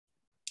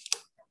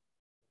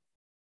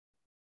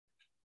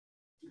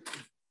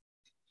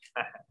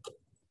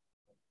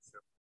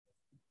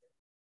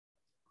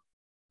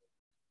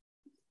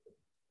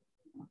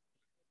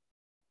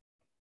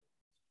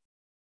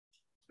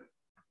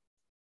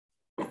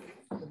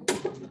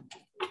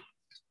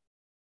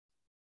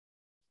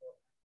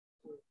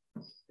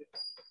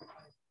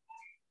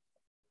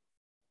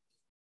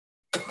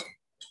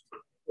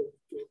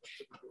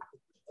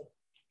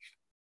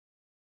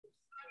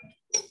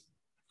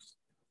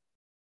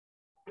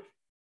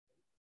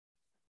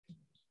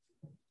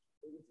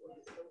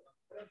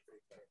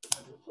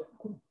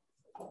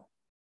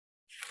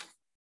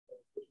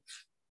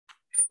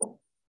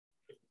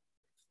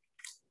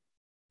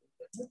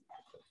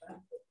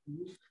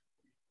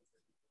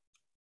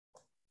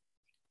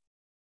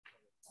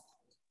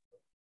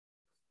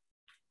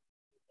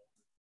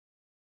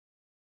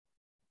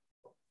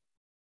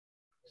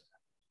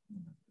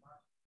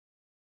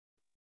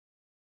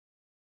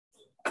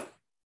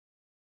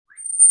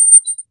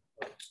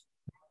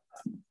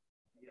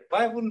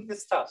Why wouldn't we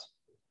start?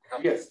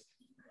 Yes,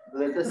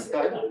 let us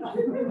start. I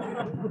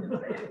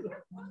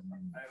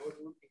was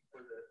looking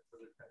for the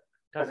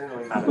Doesn't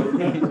really matter.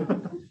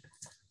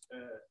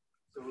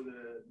 So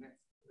the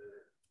next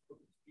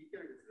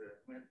speaker is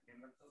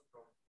Emerton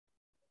from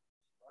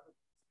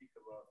speak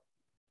about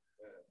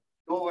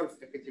towards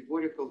a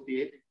categorical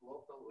p-adic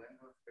local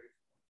language.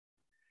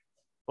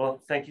 Well,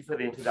 thank you for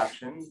the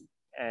introduction,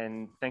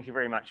 and thank you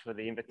very much for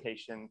the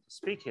invitation to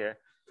speak here.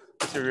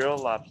 It's a real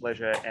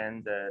pleasure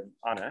and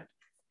honor.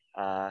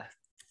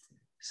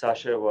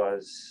 Sasha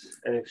was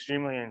an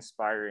extremely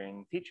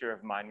inspiring teacher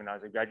of mine when I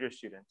was a graduate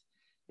student.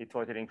 He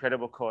taught an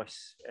incredible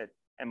course at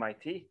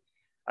MIT.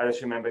 I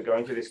just remember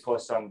going to this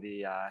course on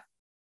the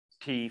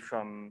T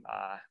from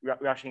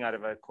rushing out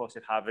of a course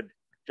at Harvard,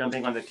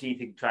 jumping on the T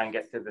to try and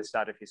get to the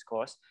start of his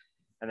course.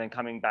 And then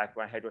coming back,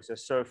 my head was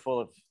just so full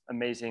of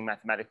amazing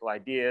mathematical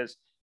ideas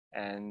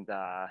and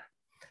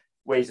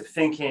ways of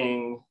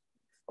thinking.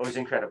 It was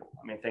incredible.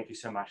 I mean, thank you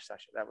so much,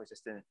 Sasha. That was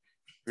just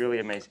really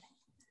amazing.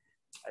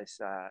 It's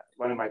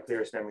one of my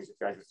clearest memories of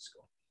graduate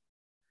school.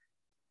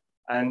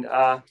 And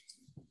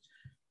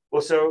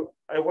well, so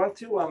I want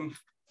to,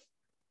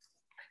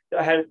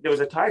 there was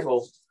a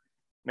title.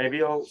 Maybe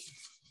there'll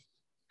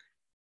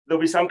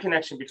be some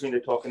connection between the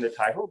talk and the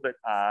title, but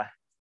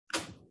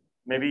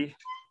maybe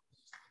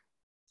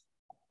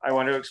I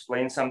want to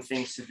explain some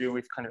things to do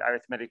with kind of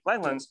arithmetic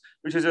Langlands,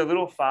 which is a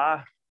little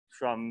far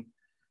from,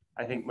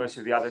 I think, most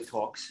of the other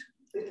talks,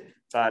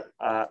 but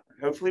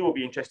hopefully will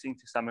be interesting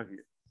to some of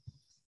you.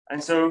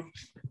 And so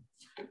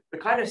the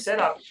kind of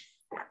setup,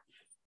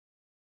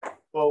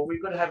 well, we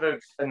could have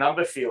a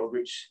number field,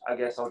 which I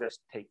guess I'll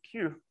just take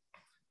Q,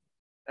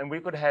 and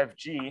we could have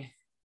G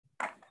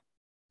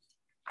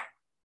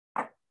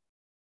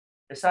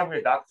is some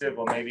reductive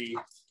or maybe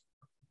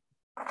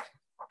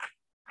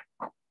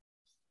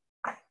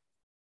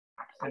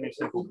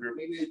semi-simple group.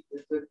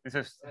 This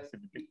is,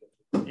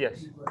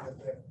 yes.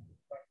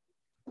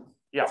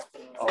 Yeah.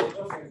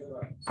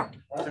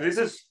 So this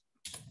is,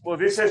 well,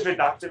 this is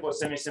reductive or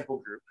semi-simple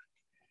group.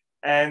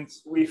 And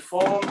we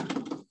form,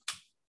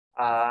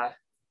 and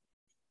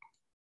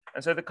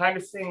so the kind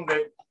of thing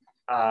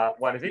that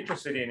one is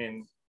interested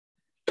in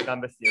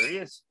number theory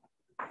is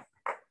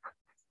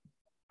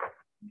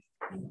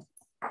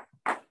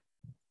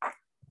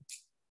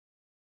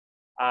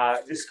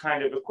this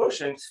kind of a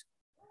quotient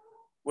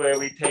where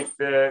we take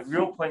the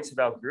real points of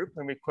our group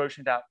and we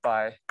quotient out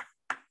by,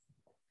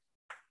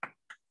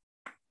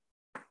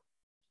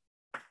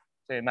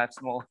 say, a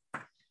maximal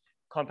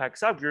compact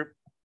subgroup.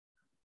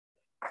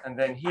 And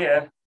then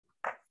here,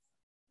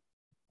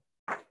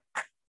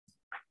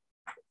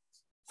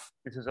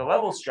 this is a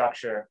level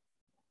structure.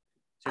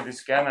 So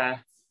this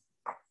gamma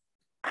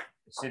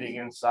is sitting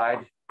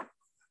inside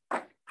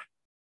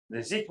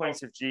the z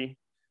points of G.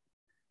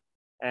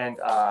 And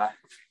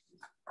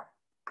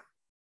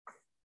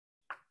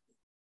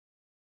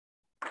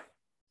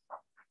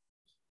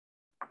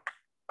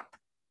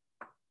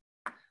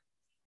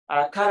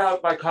cut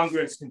out by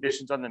congruence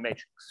conditions on the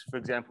matrix. For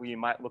example, you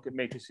might look at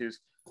matrices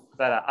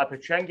that are upper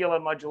triangular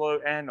modulo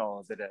n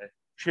or that are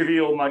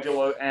trivial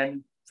modulo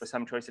n for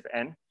some choice of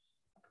n.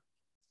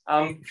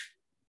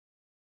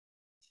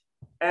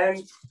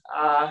 And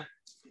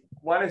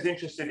one is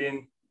interested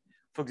in,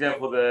 for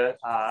example, the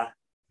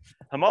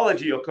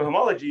homology or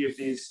cohomology of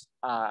these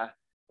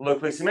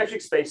locally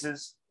symmetric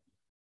spaces,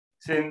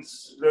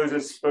 since those are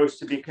supposed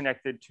to be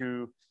connected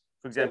to,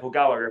 for example,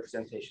 Galois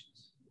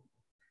representations.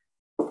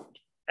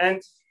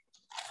 And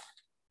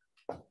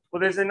well,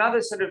 there's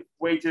another sort of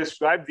way to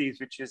describe these,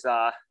 which is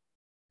a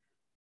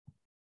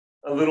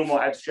little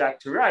more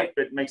abstract to write,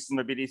 but makes them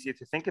a bit easier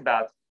to think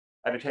about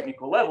at a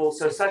technical level.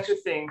 So such a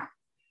thing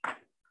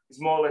is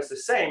more or less the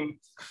same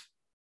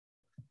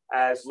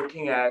as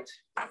looking at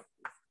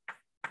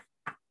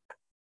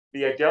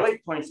the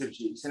idelic points of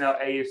G. So now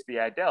A is the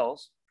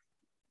idels.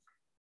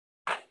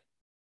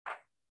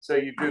 So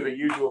you do the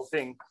usual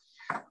thing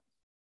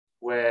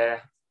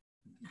where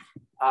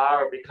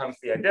R becomes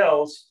the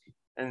idels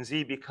and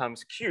Z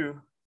becomes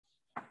Q.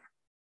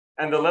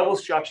 And the level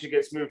structure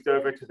gets moved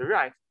over to the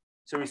right.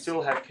 So we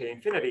still have K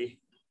infinity.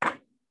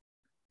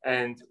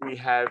 And we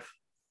have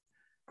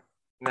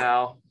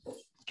now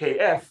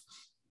KF.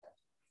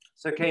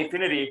 So K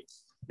infinity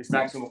is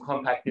maximal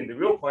compact in the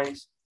real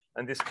points.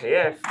 And this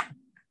KF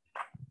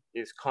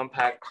is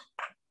compact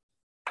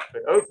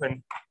but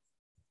open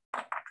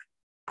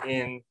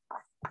in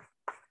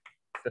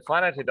the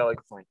finite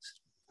idelic points.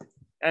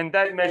 And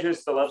that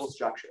measures the level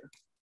structure.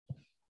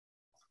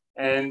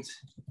 And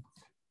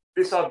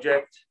this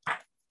object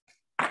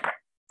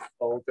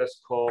I'll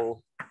just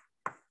call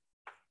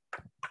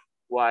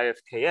y of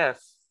kf,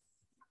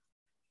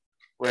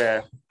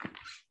 where,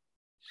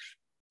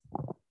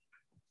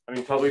 I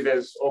mean, probably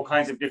there's all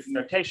kinds of different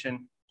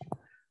notation,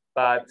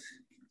 but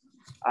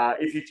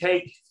if you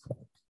take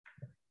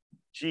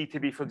G to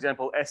be, for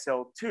example,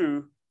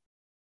 SL2,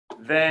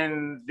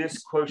 then this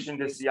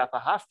quotient is the upper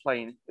half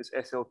plane, is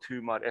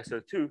SL2 mod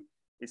SO2,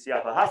 is the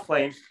upper half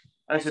plane.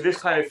 And so this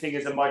kind of thing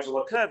is a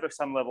modular curve of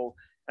some level.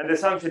 And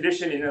there's some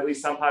tradition in at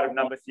least some part of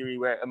number theory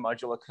where a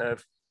modular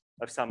curve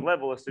of some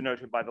level is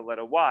denoted by the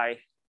letter y.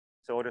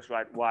 So I'll just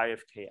write y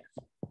of kf.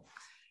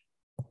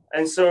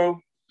 And so,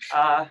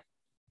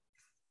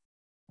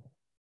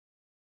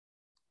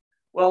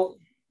 well,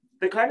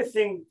 the kind of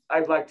thing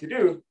I'd like to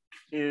do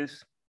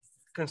is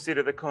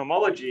consider the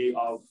cohomology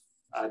of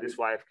this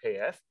y of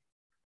kf.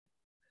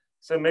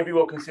 So maybe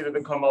we'll consider the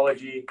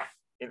cohomology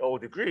in all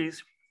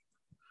degrees.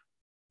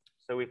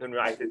 So we can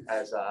write it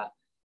as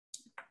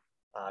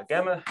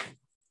gamma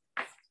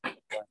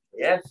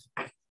kf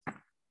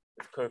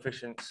with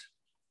coefficients.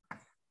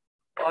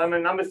 Well, I'm a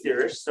number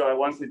theorist, so I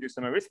want to do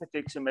some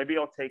arithmetic. So maybe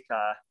I'll take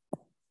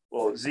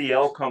well,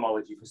 ZL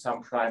cohomology for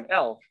some prime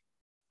L.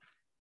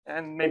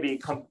 And maybe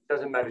it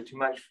doesn't matter too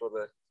much for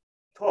the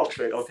talk,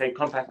 but I'll take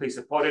compactly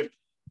supported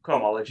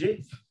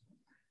cohomology.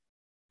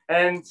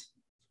 And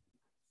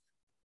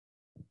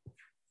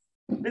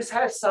this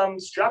has some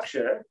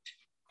structure.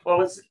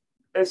 Well,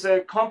 it's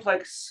a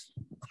complex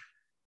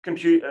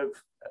compute of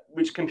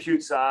which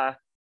computes the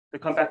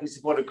compactly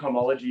supported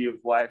cohomology of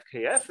y of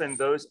kf, and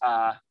those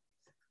are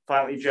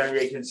finally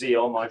generated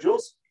ZL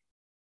modules.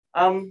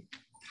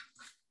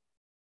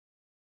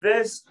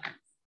 There's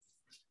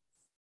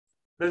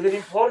an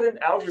important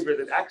algebra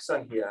that acts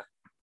on here,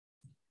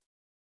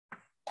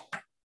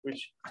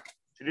 which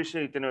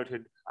traditionally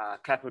denoted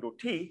capital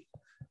T,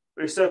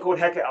 which is so-called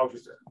Hecker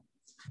algebra.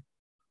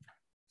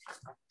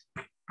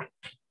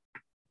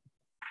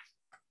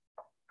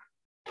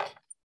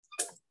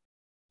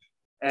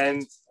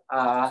 And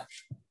I'll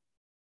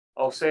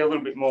say a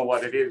little bit more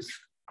what it is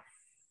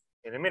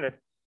in a minute.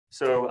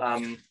 So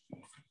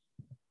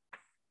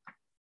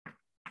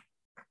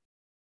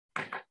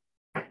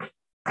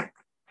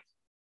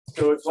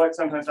so it's what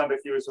sometimes number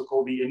theorists will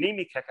call the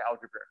anemic Hecker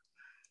algebra.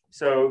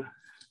 So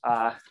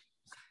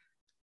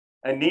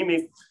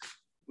anemic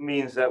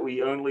means that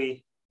we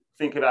only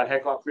think about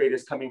Hecker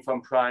operators coming from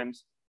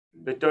primes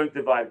that don't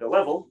divide the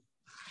level.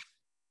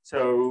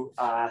 So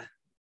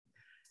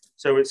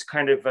so it's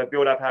kind of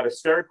built up out of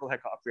spherical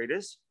Hecker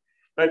operators.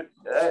 But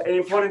an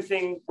important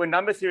thing when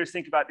number theorists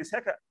think about this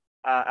Hecker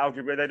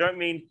algebra, they don't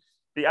mean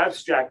the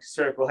abstract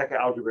spherical Hecker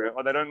algebra,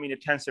 or they don't mean a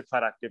tensor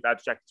product of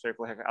abstract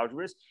spherical Hecker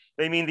algebras.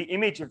 They mean the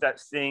image of that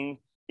thing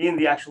in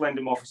the actual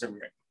endomorphism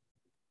ring.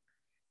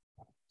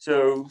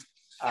 So,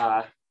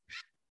 so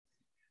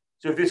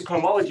if this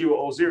cohomology were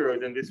all zero,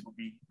 then this would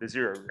be the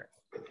zero ring.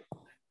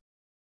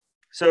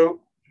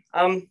 So,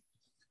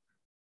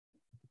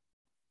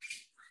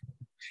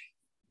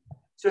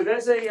 so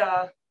there's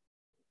so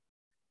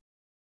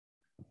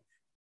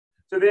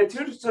there are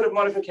two sort of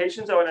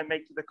modifications I want to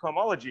make to the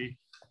cohomology,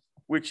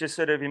 which is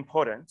sort of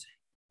important.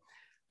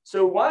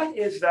 So one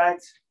is that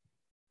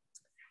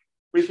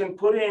we can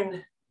put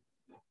in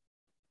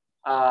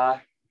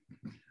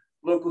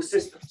local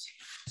systems.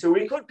 So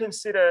we could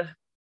consider,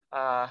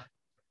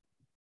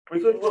 we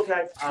could look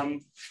at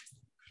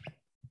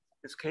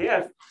this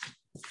KF,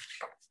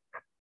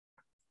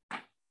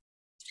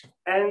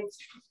 and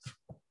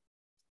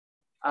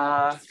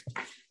a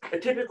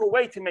typical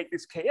way to make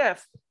this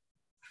KF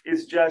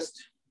is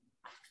just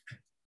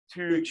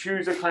to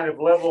choose a kind of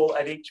level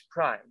at each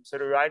prime. So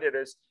to write it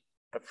as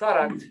a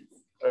product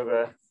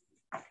over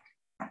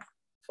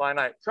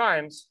finite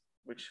primes,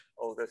 which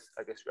all this,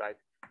 I guess, write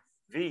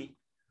V,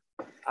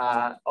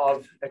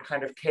 of a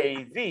kind of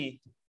KV,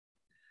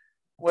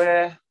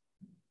 where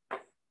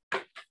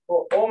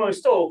for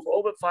almost all, for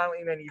all but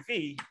finally many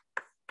V,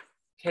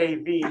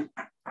 KV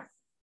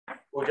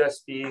will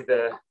just be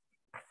the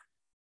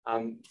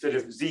sort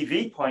of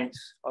ZV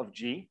points of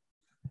G.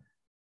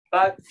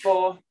 But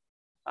for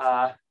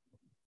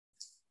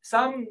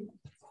some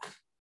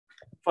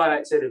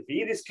finite set of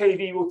V, this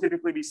KV will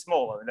typically be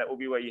smaller, and that will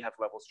be where you have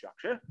level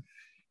structure.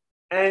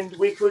 And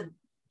we could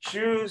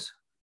choose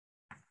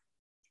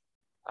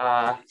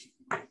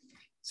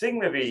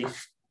sigma V,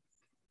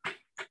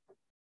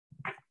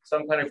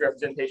 some kind of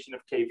representation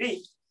of KV.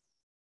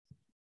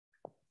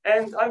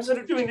 And I'm sort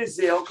of doing this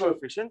ZL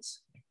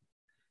coefficients.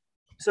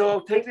 So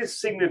I'll take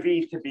this sigma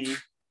V to be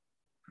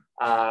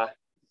a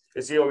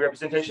ZL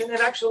representation.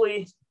 And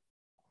actually,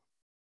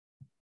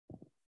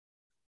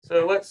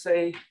 so let's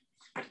say,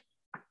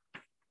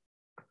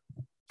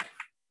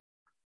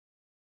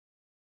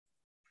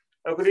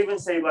 I could even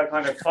say like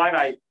on a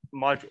finite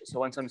module.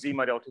 So on some Z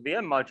mod L to the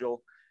M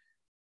module,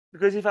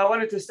 because if I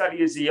wanted to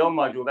study a ZL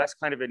module, that's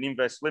kind of an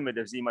inverse limit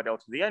of Z mod L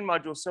to the N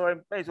module. So I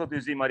may as well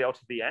do Z mod L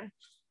to the N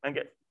and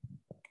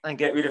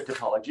get rid of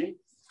topology.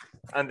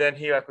 And then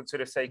here I could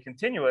sort of say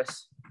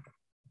continuous,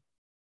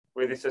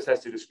 where this just has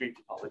to discrete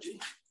topology.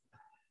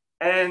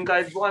 And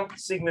I'd want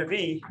sigma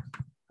v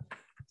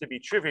to be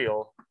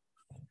trivial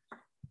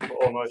for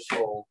almost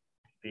all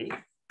v.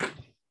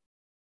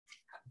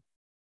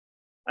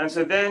 And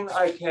so then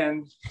I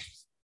can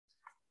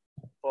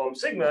form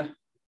sigma,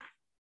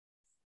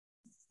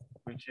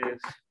 which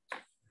is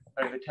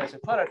the tensor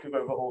product of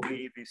over all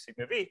v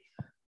sigma v,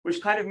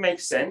 which kind of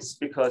makes sense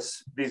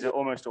because these are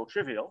almost all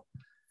trivial.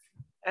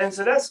 And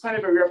so that's kind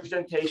of a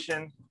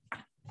representation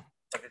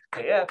of this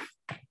kf.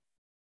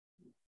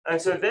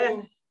 And so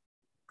then,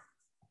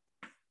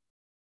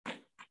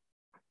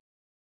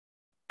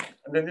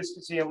 this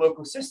could be a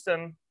local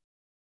system,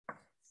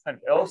 kind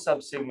of L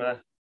sub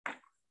sigma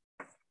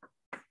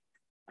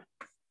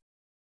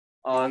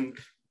on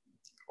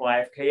y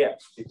of kf,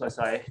 because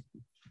I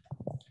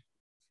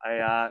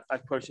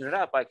quotient it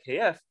out by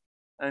kf.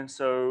 And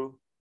so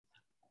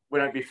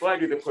before I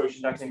do the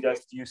quotient, I can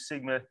just use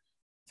sigma,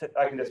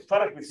 I can just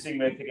product with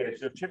sigma to get a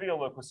sort of trivial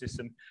local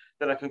system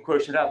that I can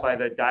quotient out by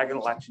the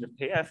diagonal action of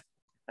kf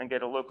and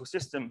get a local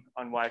system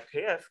on y of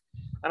kf.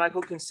 And I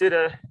could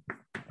consider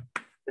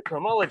the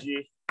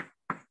cohomology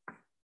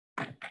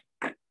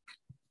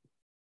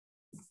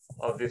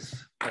of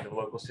this kind of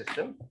local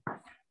system.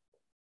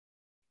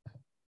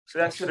 So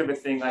that's sort of a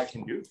thing I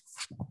can do.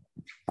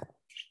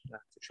 I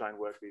have to try and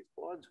work these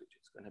plots, which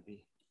is going to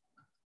be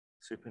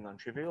super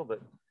non-trivial,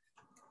 but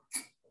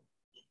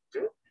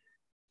good.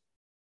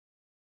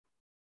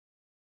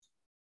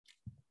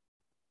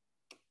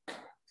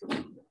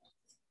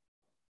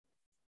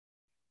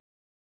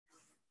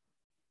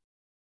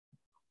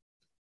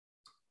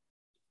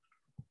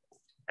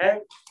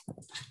 And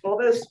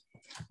for this,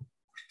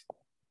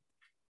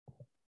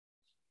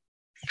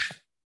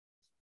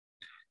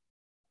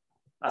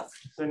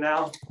 so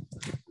now,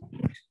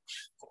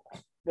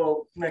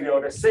 well, maybe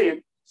I'll just say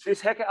it.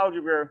 This Hecker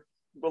algebra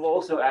will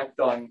also act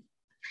on,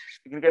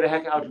 you can get a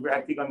Hecker algebra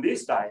acting on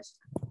these guys.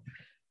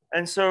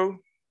 And so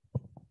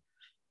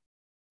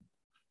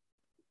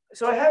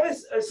I have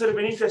a sort of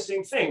an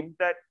interesting thing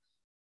that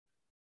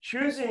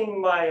choosing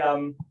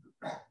my,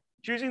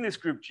 choosing this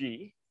group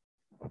G,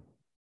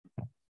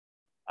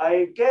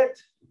 I get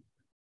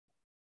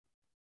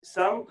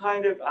some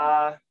kind of,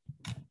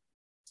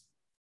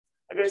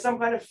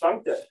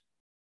 functor.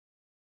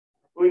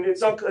 I mean,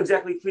 it's not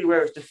exactly clear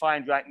where it's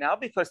defined right now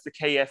because the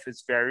KF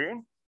is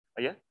varying.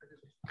 Oh, yeah?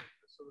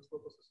 So this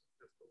local system is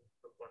just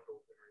the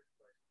bundle generated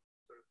by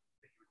sort of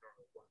the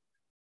normal one.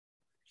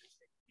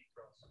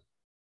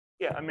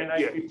 Yeah, I mean,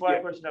 before I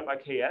quotient out by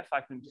KF,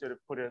 I can sort of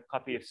put a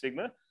copy of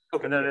sigma,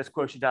 okay, and then I just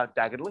quotient out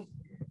diagonally.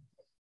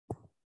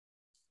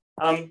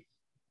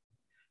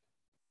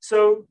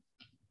 So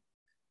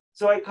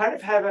I kind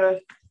of have a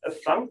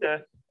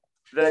functor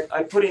that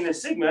I put in a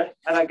sigma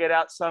and I get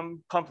out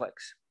some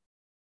complex.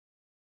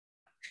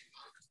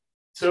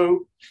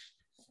 So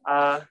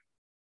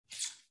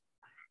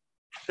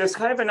there's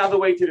kind of another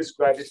way to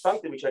describe this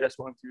functor, which I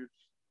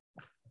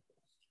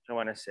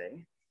want to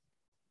say,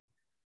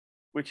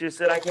 which is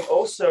that I can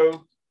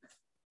also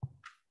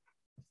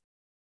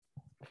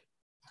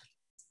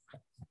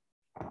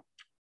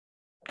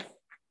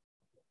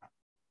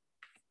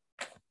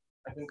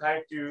kind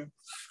of do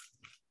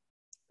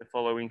the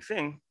following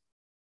thing.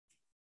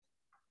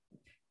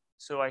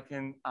 So I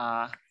can, so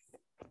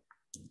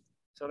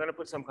I'm going to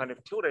put some kind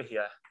of tilde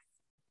here.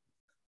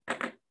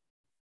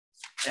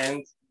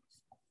 And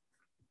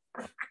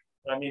what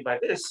I mean by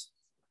this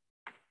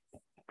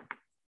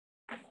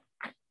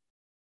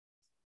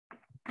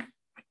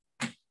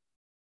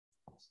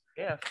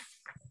F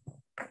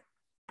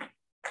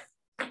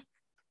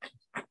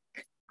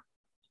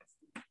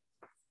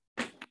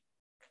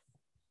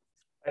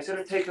I sort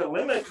of take a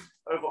limit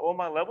over all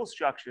my level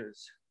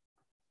structures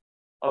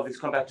of this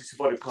compactly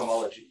supported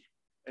cohomology,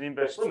 an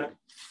inverse limit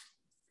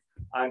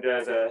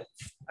under the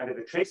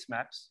trace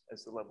maps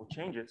as the level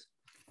changes.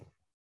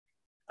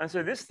 And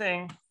so this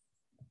thing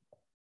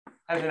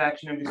has an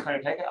action of this kind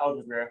of Hecker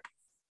algebra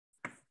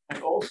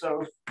and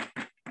also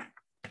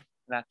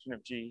an action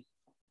of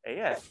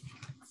GAF.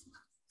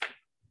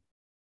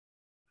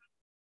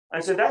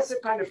 And so that's the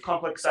kind of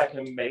complex I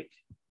can make,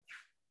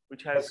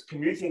 which has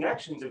commuting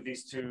actions of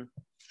these two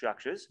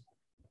structures.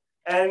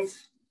 And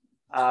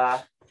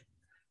that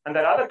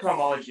other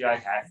cohomology I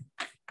had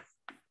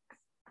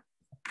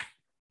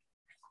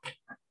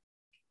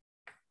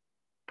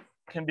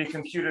can be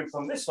computed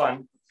from this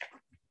one.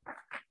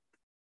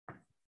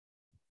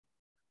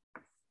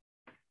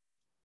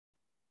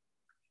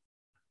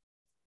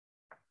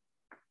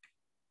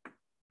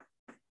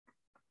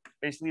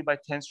 Basically by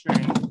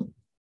tensoring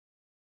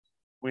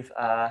with,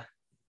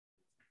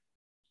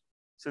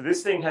 so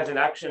this thing has an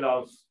action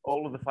of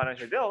all of the finite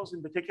Hurdels.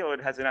 In particular,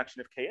 it has an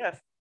action of KF.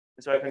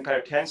 And so I can kind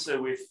of tensor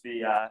with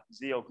the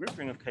ZL group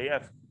ring of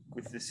KF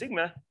with the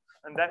sigma,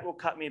 and that will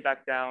cut me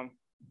back down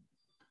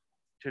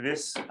to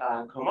this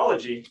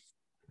cohomology.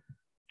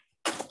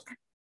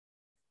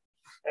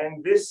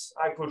 And this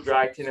I could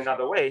write in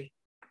another way.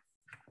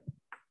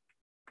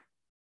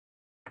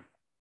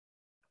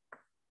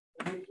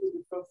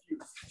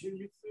 Can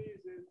you say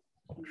that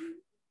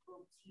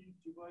from T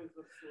divided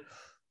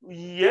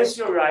Yes,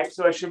 you're right.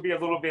 So I should be a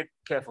little bit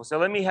careful. So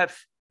let me have,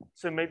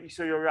 so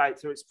you're right.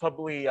 So it's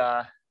probably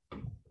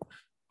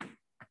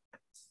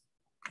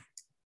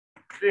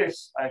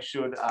this I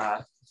should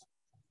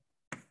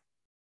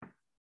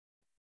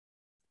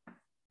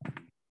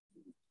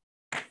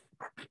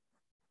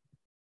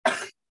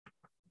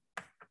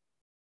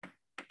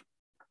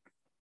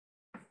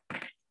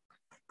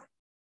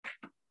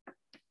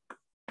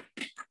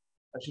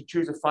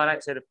choose a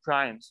finite set of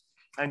primes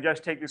and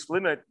just take this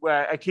limit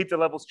where I keep the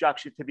level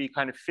structure to be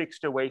kind of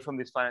fixed away from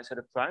this finite set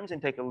of primes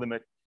and take a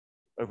limit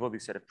over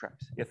this set of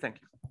primes. Yeah, thank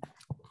you.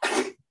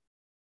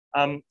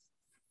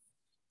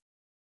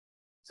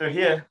 So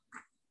here,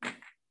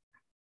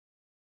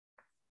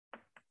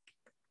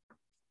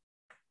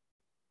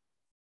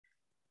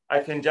 I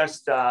can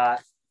just kind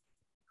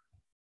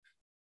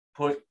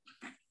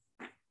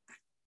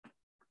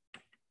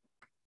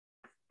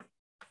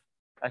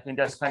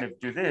of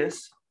do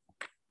this.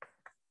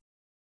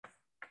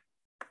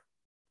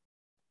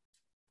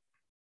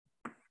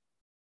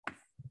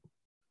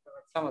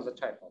 Some of the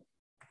typo.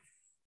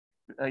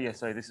 Yeah,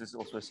 sorry, this is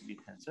all supposed to be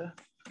tensor.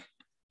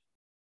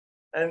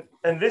 And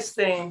this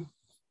thing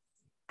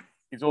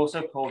is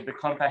also called the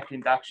compact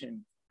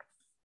induction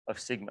of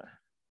sigma,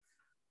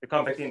 the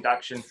compact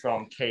induction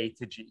from K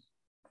to G.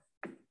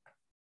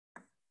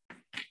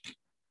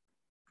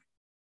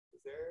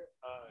 Is there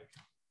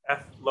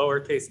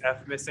lowercase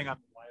f missing on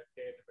the y of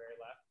k at the very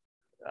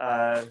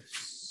left?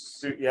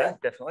 So yeah,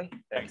 definitely.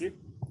 Thank you.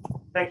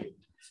 Thank you.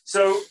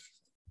 So,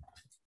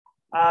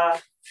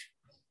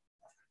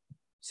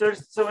 so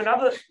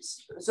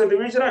the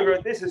reason I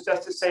wrote this is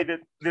just to say that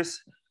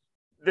there's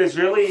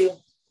really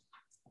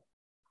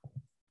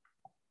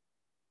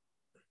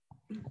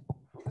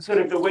sort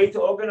of the way to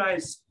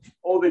organize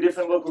all the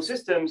different local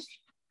systems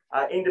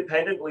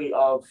independently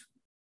of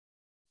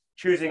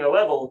choosing a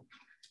level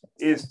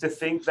is to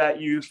think that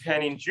you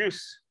can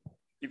induce,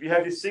 if you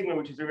have this sigma,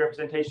 which is a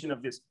representation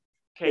of this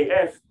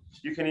KF,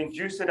 you can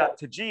induce it up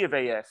to G of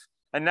AF,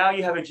 and now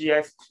you have a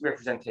GF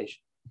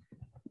representation.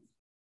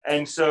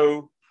 And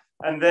so,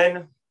 and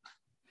then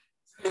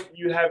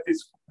you have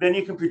this, then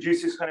you can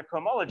produce this kind of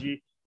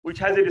cohomology, which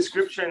has a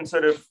description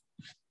sort of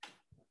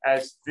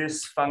as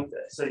this function.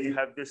 So you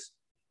have this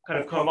kind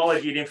of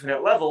cohomology at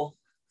infinite level,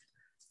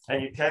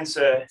 and you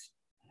tensor,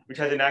 which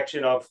has an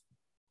action of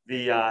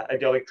the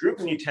adelic group,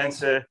 and you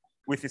tensor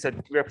with this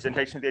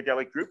representation of the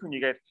adelic group, and you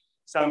get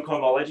some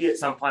cohomology at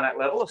some finite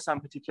level of some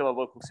particular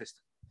local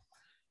system.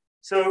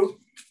 So,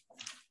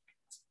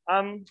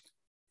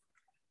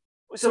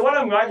 so what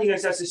I'm writing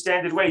is just a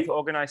standard way to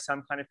organize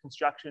some kind of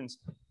constructions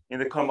in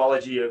the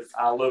cohomology of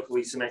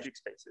locally symmetric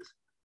spaces.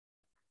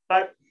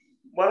 But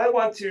what I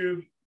want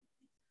to,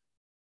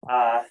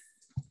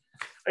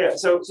 yeah,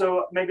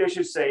 so maybe I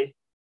should say,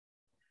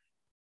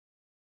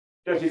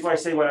 just before I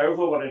say what I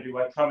overall want to do,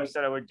 I promised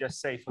that I would just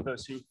say, for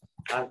those who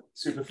aren't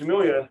super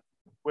familiar,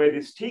 where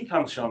this T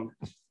comes from.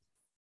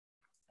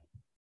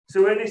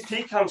 So where this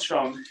T comes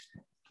from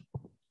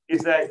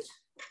is that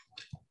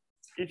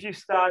if you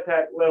start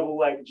at level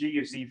like G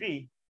of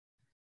ZV,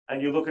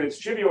 and you look at its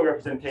trivial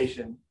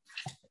representation,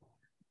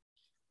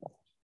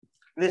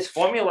 this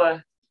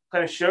formula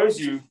kind of shows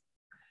you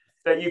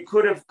that you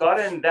could have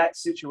gotten that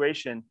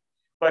situation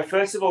by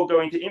first of all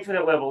going to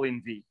infinite level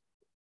in V,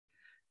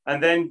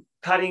 and then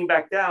cutting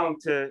back down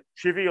to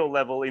trivial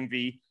level in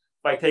V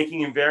by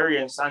taking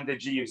invariance under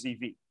G of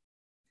ZV.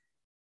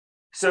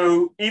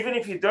 So even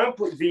if you don't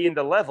put V in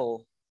the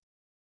level,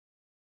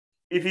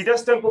 if you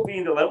just don't put V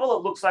in the level,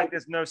 it looks like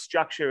there's no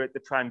structure at the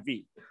prime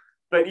V.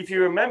 But if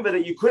you remember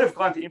that you could have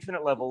gone to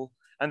infinite level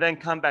and then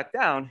come back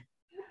down,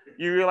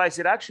 you realize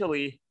that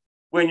actually,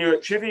 when you're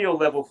at trivial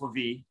level for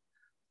V,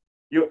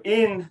 you're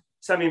in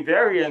some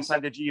invariance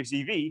under G of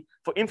ZV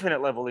for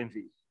infinite level in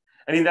V.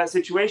 And in that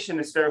situation,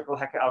 the spherical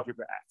Hecker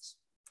algebra acts.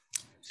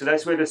 So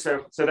that's where the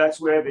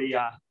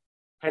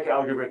Hecker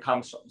algebra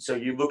comes from. So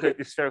you look at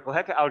the spherical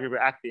Hecker algebra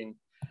acting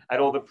at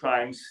all the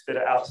primes that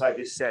are outside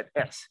this set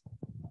S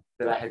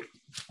that I had,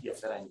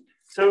 yes, that I need.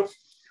 So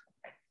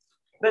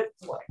but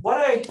what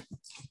I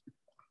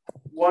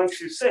want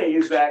to say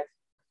is that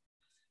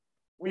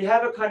we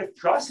have a kind of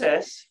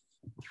process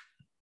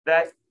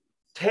that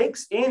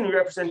takes in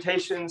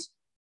representations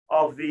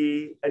of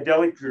the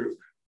adelic group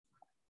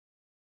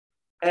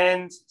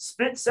and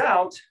spits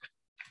out,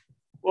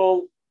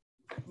 well,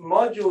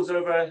 modules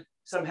over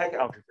some Hecker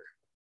algebra.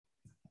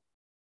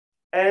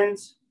 And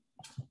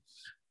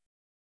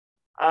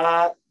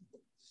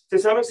to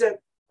some extent,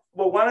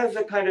 well, one of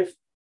the kind of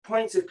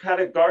points of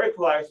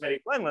categorical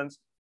arithmetic Langlands,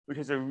 which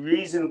is a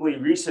reasonably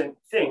recent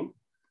thing,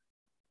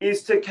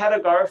 is to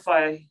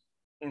categorify,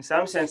 in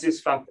some sense,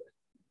 this functor.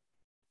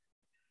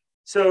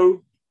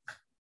 So,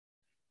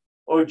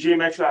 or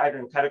geometrize, I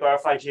don't know,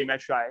 categorify,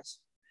 geometrize.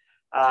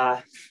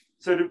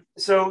 So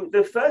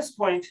the first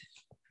point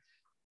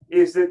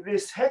is that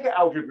this Hecker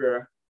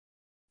algebra,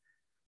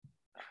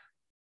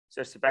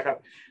 just to back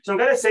up. So I'm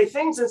going to say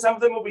things, and some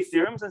of them will be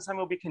theorems, and some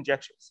will be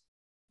conjectures.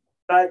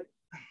 But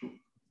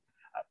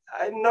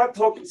I'm not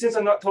talking, since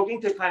I'm not talking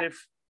to kind of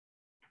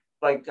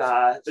like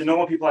the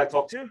normal people I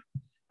talk to,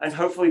 and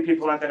hopefully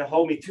people aren't going to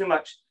hold me too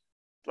much.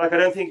 Like I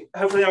don't think,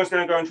 hopefully I was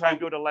going to go and try and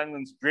build a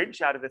Langlands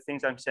bridge out of the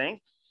things I'm saying.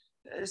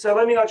 So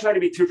let me not try to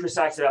be too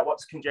precise about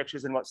what's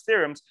conjectures and what's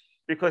theorems,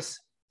 because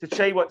to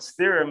say what's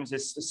theorems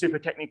is a super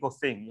technical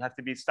thing. You have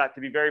to start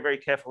to be very, very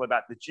careful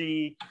about the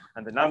G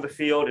and the number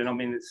field. And I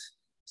mean,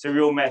 it's a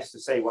real mess to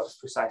say what's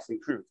precisely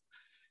true.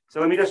 So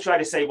let me just try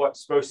to say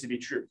what's supposed to be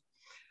true.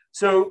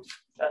 So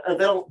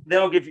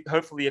they'll give you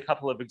hopefully a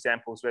couple of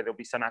examples where there'll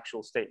be some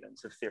actual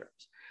statements of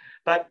theorems.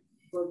 But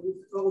with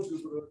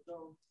algebra,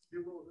 now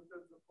you will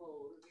have the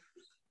power.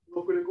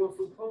 Locally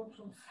constant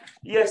functions.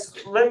 Yes,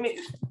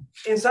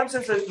 in some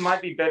sense, it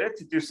might be better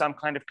to do some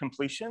kind of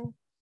completion,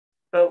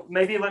 but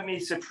maybe let me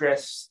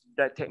suppress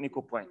that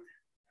technical point.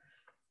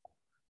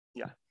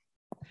 Yeah,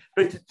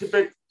 but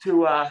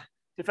to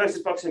first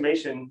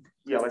approximation,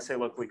 yeah, let's say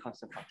locally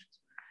constant functions.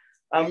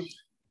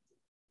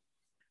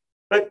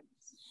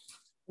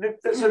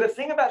 So the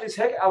thing about this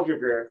Hecke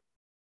algebra,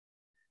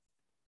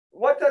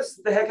 what does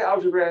the Hecke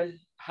algebra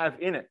have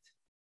in it?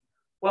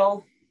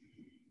 Well,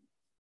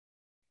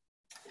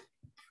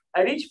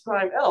 at each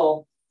prime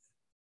L,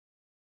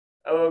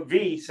 or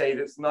V, say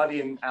that's not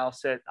in our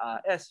set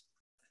S,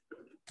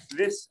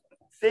 this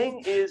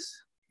thing is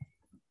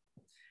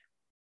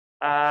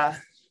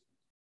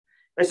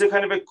it's a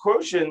kind of a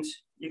quotient.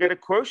 You get a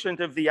quotient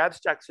of the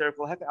abstract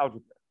spherical Hecke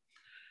algebra.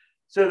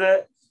 So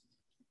the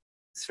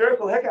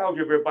spherical Hecke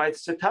algebra by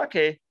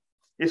Satake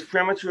is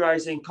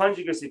parameterizing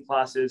conjugacy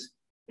classes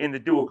in the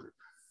dual group.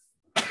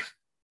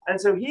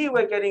 And so here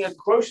we're getting a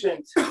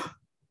quotient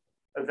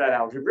of that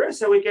algebra.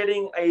 So we're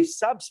getting a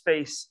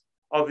subspace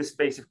of the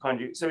space of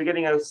conjugacy. So we're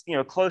getting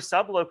a closed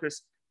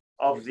sublocus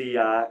of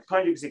the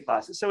conjugacy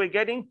classes. So we're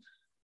getting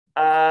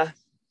a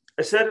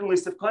certain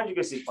list of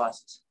conjugacy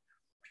classes.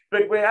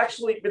 But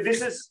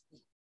this is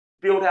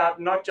built out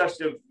not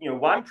just of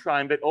one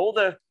prime, but all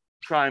the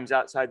primes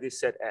outside this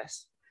set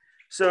S.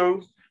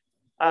 So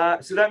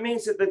that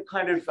means that the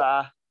kind of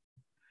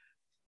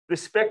the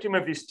spectrum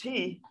of this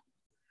T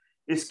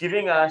is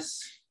giving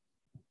us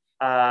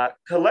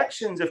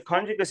collections of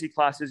conjugacy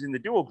classes in the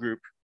dual group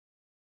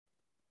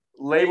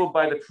labeled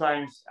by the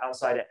primes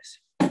outside S.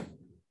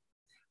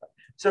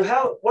 So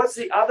what's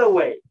the other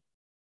way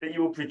that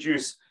you will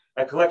produce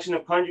a collection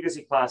of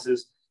conjugacy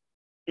classes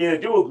in a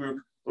dual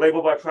group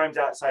labeled by primes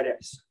outside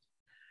S?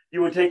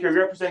 You would take a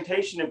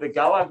representation of the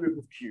Galois group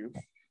of Q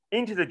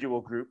into the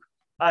dual group,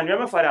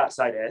 unramified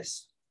outside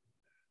S,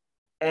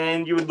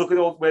 and you would look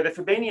at where the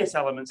Frobenius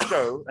elements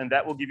go, and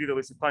that will give you the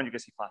list of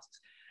conjugacy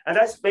classes. And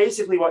that's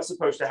basically what's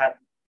supposed to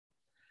happen.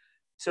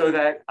 So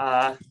that,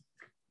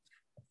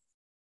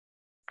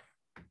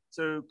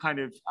 so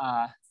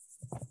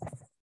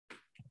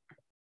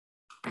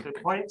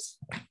points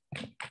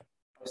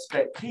of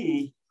spec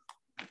P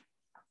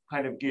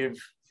kind of give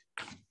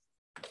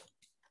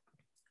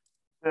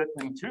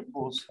certain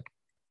tuples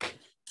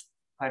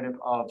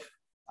of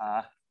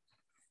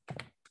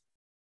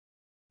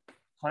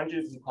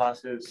conjugacy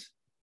classes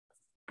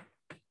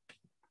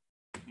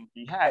in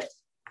P hat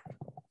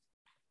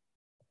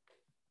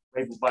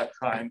labeled by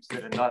primes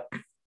that are not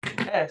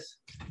S,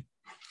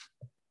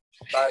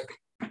 but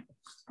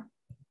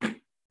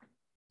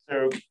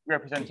so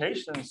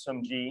representations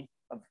from G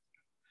of,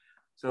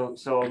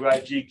 so I'll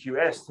write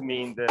GQS to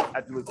mean the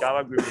absolute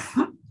Galois group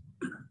of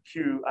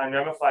Q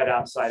unramified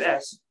outside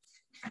S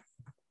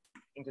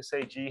into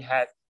say G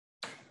hat,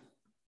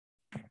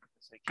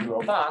 say Q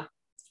of R.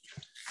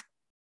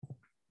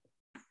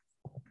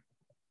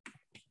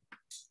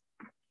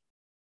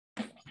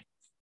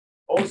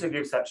 Also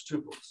gives such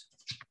tuples.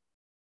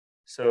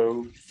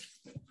 So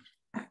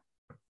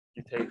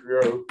you take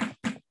rho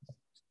on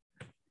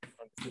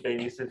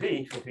Frobenius of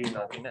V for V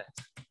not in S.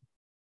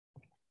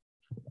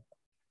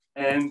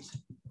 And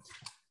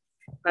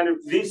kind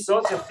of these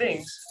sorts of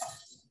things,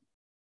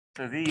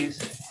 so these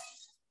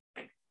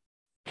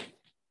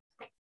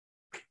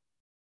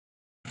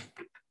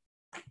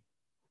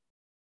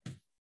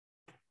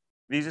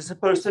are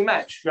supposed to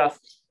match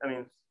roughly. I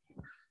mean,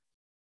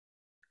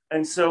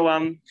 and so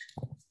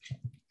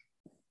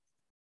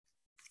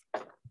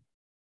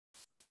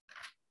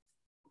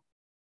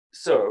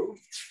so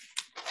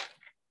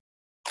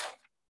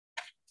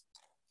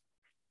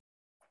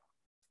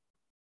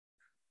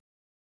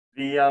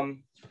the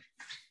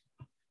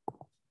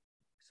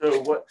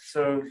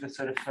so the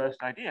sort of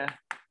first idea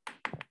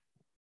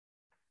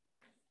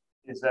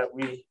is that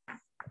we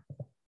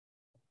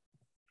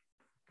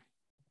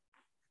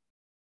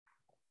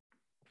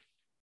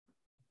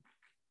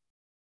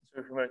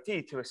so from a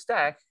T to a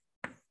stack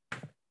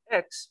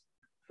X,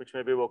 which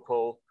maybe we'll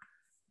call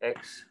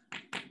X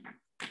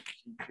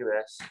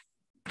GQS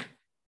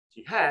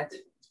G hat,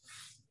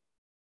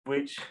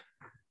 which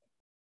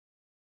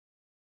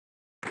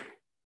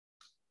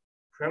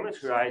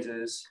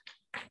parameterizes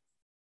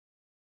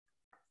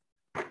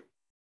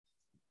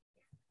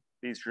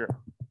these rho.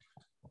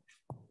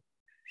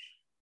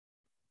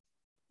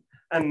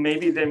 And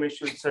maybe then we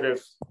should sort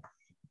of,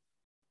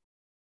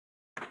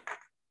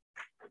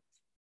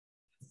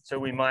 so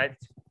we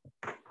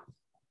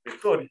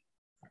could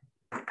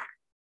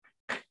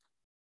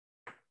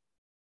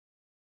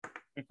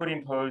we could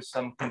impose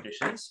some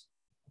conditions.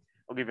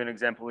 I'll give you an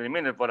example in a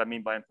minute of what I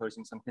mean by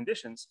imposing some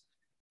conditions.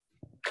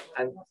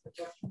 And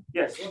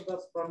yes. What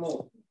does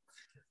promote?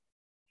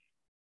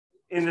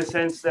 In the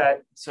sense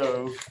that,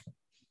 so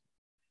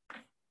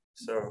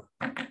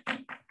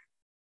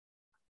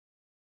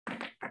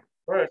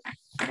first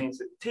means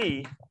that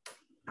T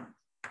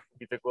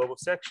be the global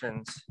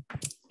sections.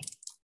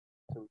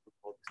 So we could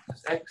call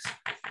this X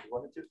if we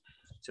wanted to.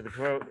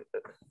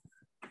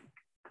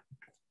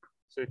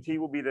 So T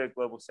will be the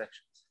global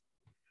sections.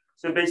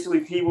 So basically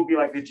T will be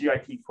like the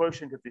GIT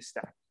quotient of this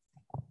stack.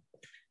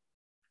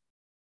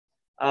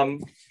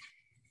 And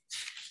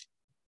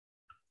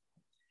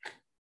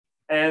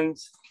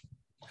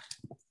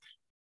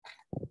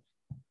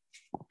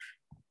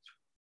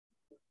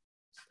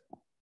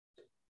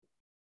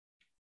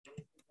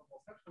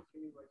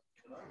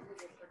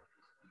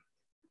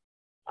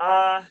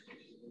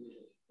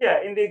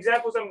yeah, in the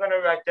examples I'm going to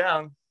write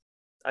down,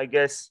 I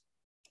guess,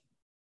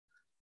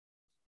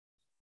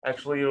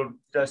 actually,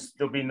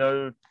 there'll be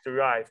no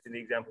derived in the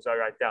examples I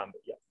write down,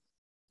 but yeah.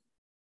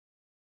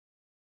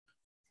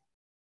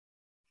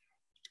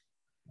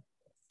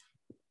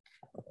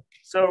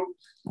 So,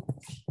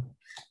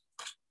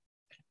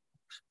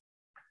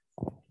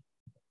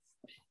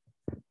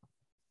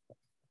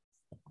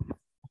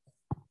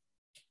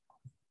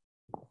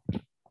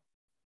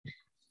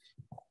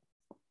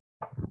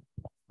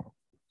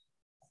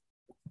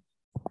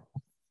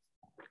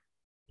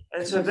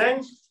 and so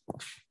then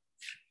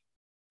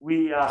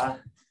we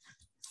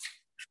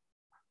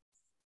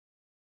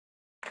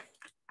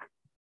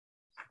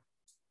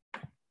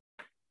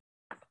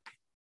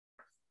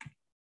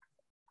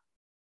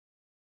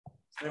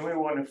then we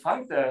want to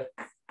find the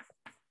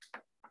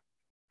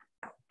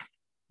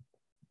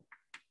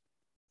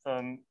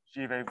from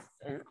G of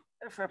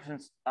F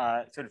represents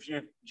sort of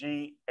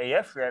G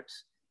AF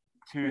reps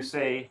to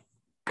say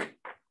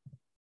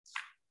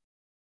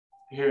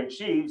coherent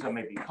sheaves or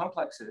maybe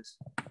complexes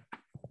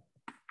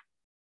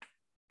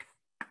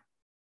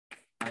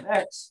on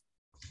X.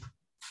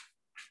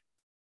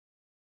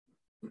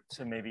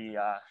 So maybe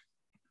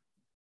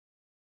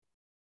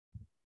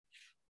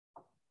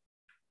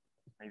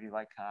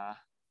like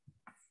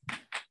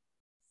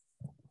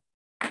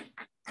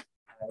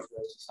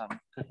some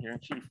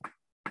coherent sheaf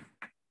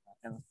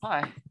and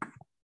pi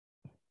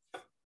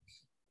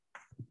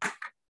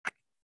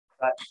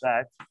such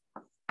that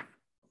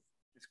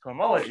this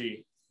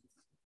cohomology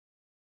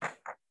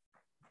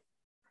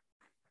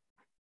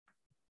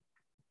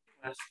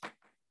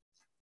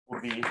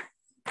will be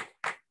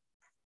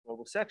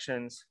global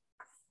sections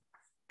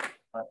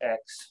on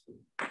X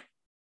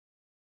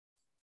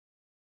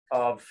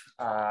of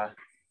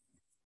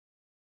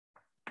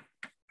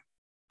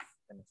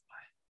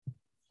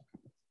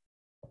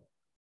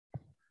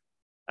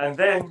and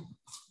then,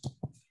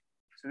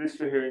 so this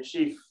coherent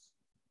sheaf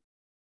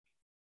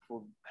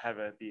will have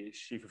be a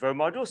sheaf of O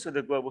module. So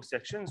the global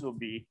sections will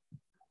be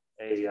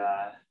a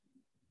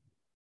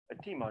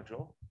T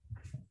module.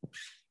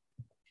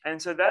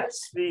 And so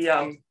that's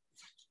the,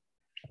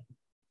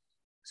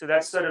 so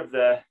that's sort of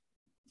the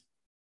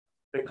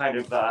kind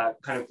of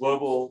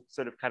global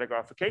sort of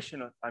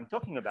categorification I'm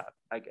talking about,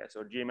 I guess,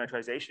 or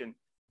geometrization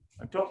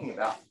I'm talking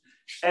about.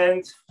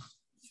 And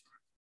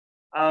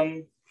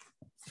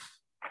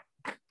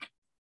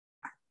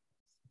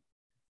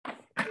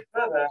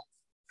further,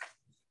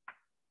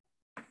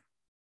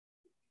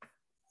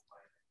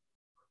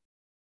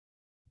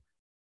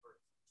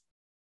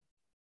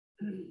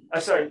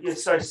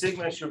 sorry,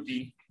 sigma should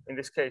be, in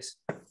this case,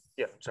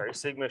 yeah, sorry,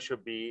 sigma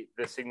should be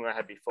the sigma I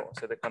had before,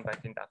 so the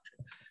compact induction.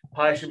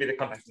 Pi should be the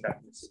compact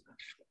inductance.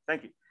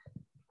 Thank you.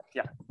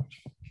 Yeah.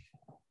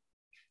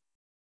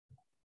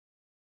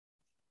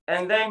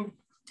 And then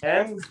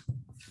M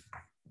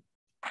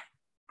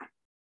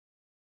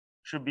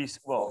should be,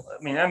 well,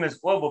 I mean, M is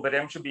global, but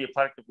M should be a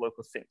product of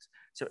local things.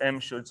 So M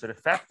should sort of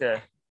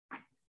factor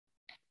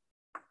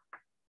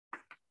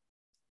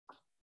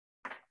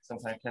some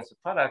kind of tensor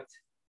product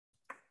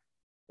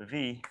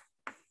V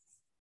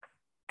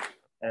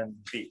and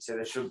V. So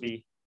there should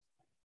be,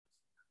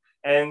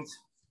 and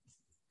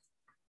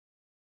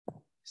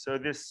so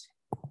this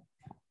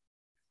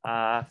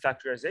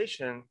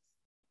factorization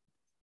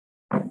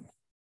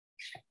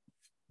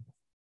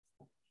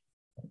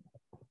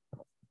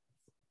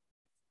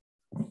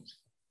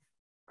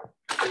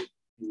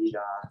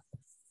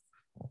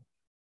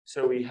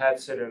so we have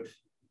sort of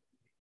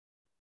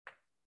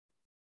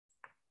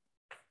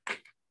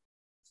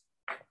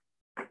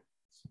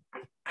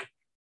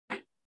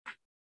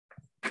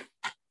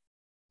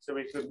so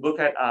we could look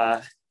at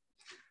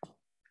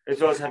as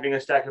well as having a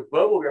stack of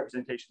global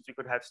representations, we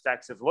could have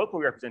stacks of local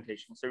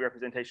representations, so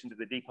representations of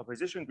the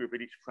decomposition group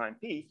at each prime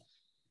P.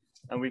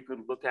 And we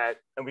could look at,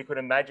 and we could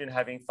imagine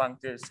having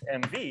functors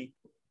MV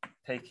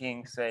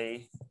taking,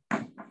 say,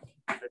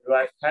 the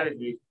derived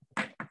category,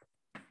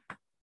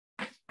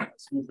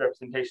 smooth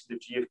representations of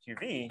G of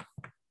QV,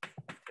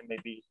 and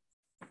maybe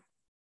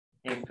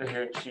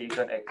incoherent sheaves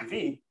on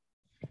XV.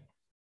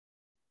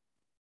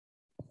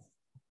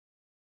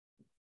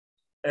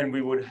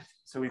 and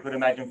so we could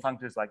imagine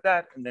functors like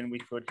that, and then we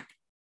could,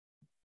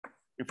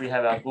 if we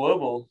have our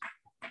global,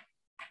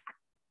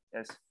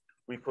 yes,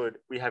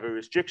 we have a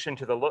restriction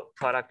to the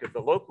product of the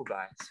local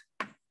guys.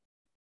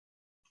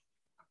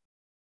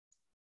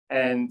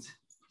 And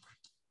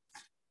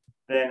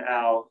then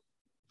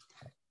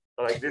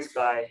like this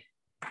guy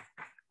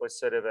was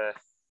sort of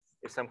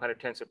is some kind of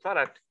tensor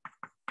product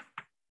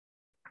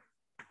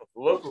of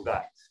the local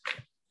guys.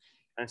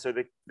 And so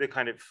the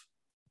kind of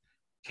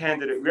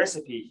candidate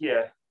recipe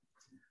here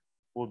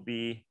would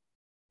be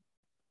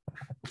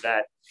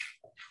that,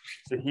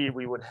 so here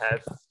we would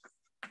have,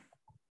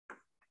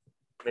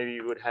 maybe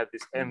we would have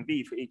this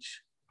MV for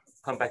each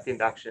compact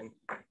induction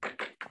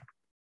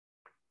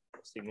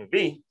sigma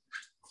V,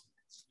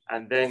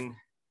 and then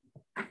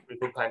we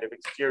could kind of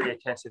exterior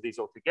tensor these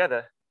all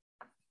together.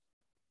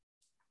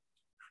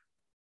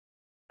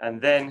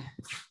 And then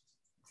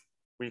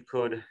we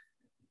could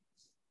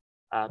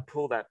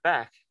pull that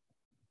back.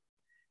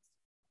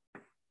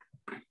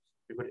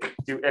 We would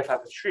do F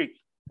up a streak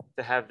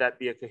to have that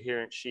be a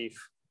coherent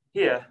sheaf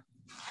here.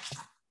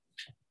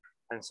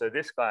 And so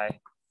this guy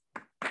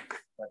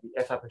might be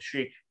F up a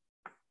streak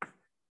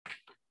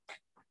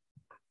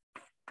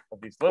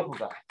of these local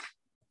guys.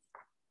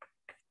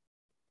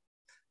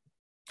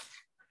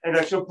 And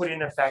I should put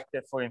in a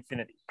factor for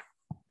infinity.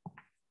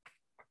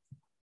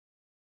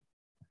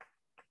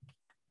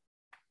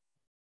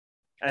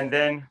 And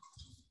then,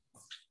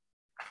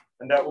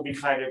 and that will be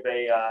kind of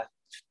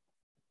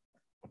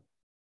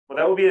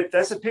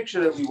that's a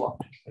picture that we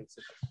want.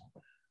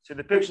 So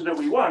the picture that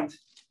we want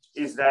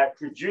is that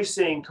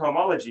producing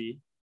cohomology,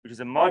 which is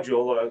a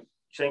module or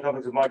chain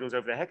complex of modules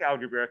over the Heck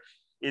algebra,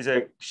 is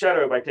a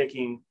shadow by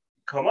taking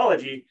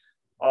cohomology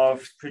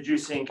of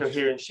producing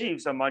coherent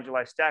sheaves on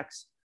moduli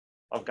stacks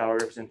of Galois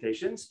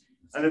representations,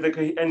 and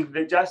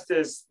just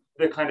as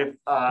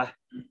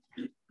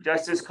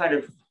kind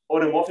of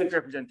automorphic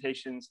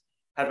representations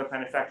have a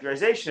kind of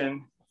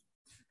factorization,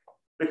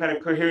 the kind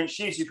of coherent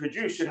sheaves you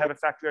produce should have a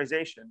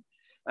factorization.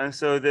 And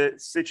so the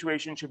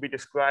situation should be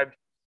described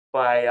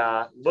by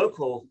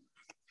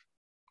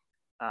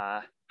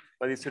by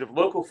these sort of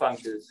local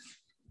functors.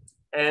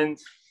 And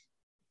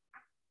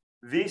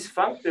these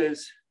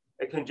functors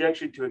are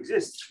conjectured to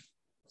exist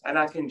and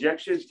are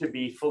conjectured to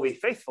be fully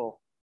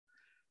faithful.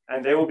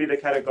 And they will be the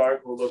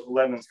categorical local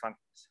Langlands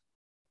functors.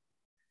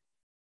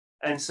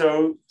 And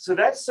so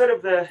that's sort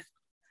of the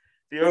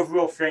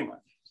overall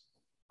framework.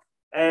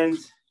 And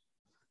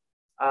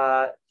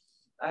I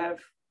have,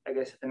 I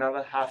guess,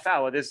 another half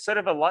hour. There's sort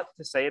of a lot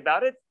to say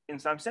about it in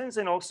some sense.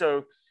 And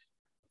also,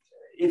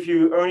 if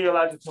you're only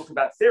allowed to talk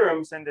about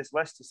theorems, then there's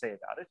less to say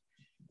about it.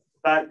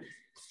 But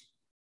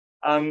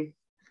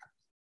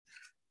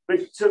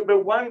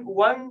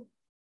one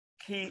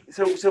key,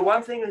 so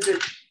one thing is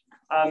that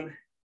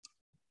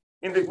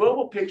in the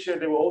global picture,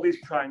 there were all these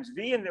primes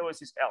V and there was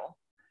this L.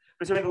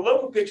 But so in the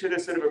local picture,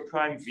 there's sort of a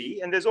prime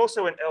V and there's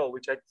also an L,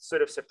 which I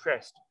sort of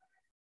suppressed,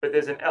 but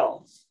there's an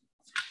L.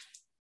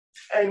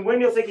 And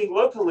when you're thinking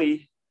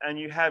locally and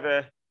you have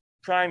a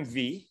prime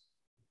V,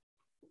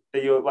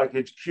 that you're like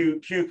a Q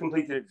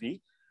completed at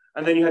V,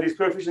 and then you have these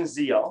coefficients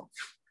ZL,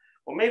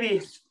 or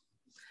maybe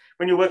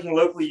when you're working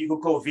locally, you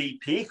could call V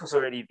P, because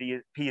already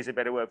P is a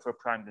better word for a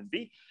prime than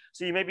V.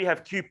 So you maybe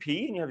have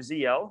QP and you have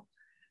ZL.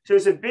 So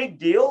it's a big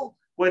deal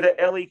whether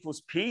L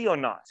equals P or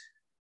not.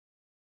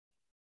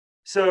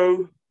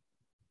 So,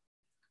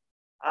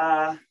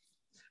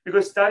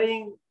 because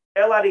studying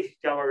L-adic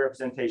Galois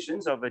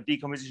representations of a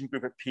decomposition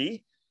group at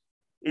P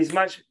is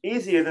much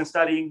easier than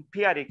studying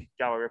p-adic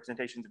Galois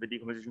representations of a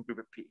decomposition group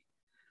at P.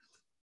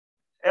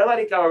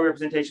 L-adic Galois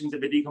representations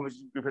of a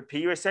decomposition group at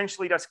P are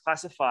essentially just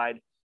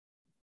classified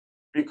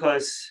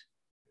because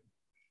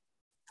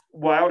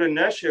wild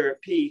inertia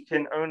at P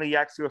can only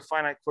act through a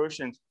finite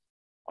quotient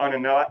on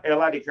an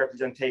L-adic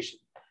representation.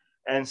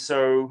 And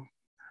so,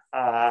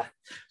 for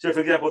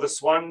example, the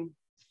Swan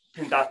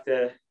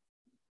conductor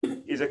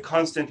is a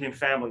constant in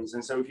families.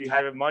 And so if you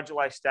have a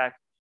moduli stack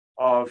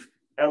of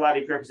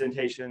L-adic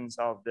representations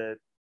of the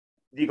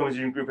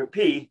decomposition group at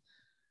P,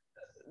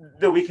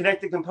 there'll be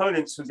connected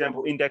components, for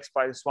example, indexed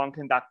by the Swan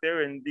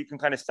conductor, and you can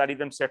kind of study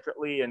them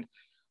separately. And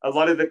a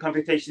lot of the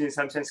computation in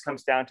some sense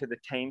comes down to the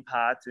tame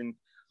part. And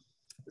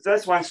so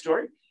that's one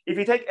story. If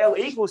you take L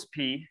equals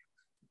P,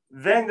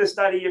 then the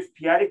study of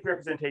p-adic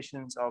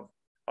representations of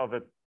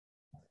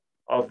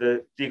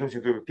the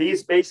decomposition group of P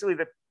is basically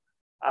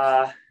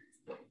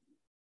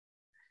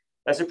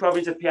that's a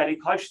properties of p-adic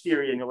Hodge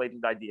theory and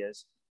related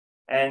ideas.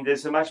 And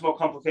there's a much more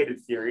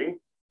complicated theory.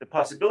 The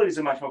possibilities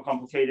are much more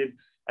complicated.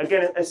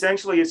 Again,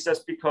 essentially, it's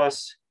just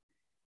because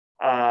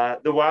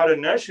the wild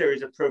inertia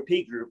is a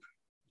pro-P group,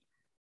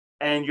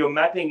 and you're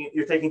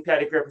taking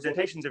p-adic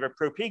representations of a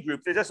pro-P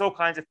group. There's just all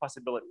kinds of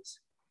possibilities.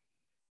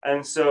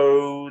 And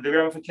so the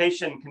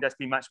ramification can just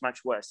be much,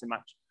 much worse and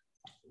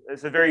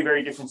it's a very,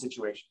 very different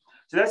situation.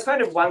 So that's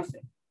kind of one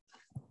thing.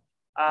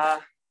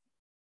 But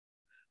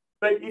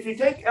if you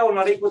take L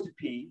not equal to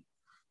P,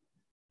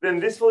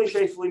 then this fully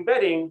faithful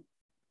embedding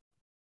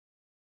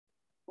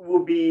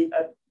will be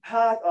a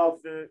part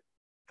of the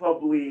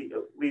probably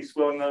at least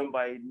well known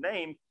by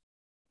name,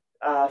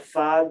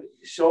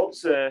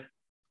 Farg-Schulze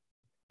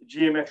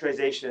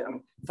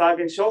geometrization. Farg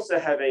and Schulze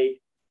have a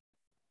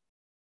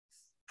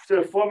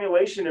sort of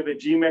formulation of a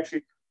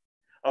geometric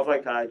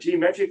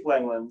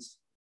Langlands,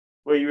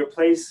 where you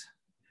replace,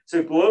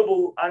 so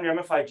global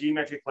unramified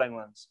geometric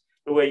Langlands,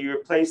 where you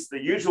replace the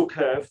usual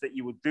curve that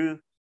you would do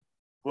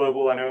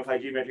global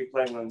unramified geometric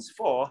Langlands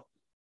for,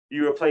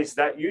 you replace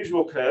that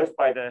usual curve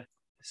by the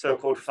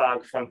so-called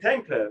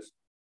Farg-Fontaine curve,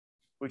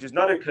 which is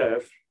not a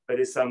curve, but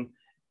is some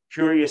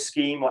curious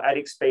scheme or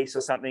adic space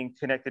or something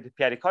connected to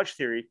p-adic Hodge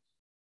theory.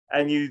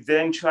 And you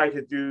then try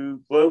to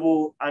do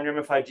global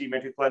unramified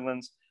geometric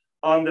Langlands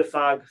on the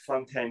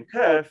Farg-Fontaine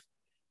curve,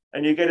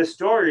 and you get a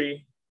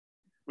story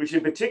which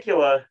in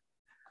particular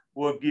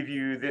will give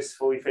you this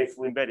fully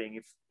faithful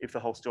embedding if the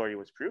whole story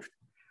was proved.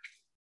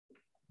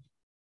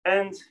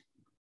 And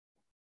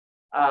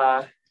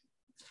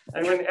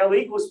when L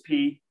equals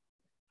P,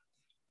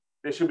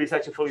 there should be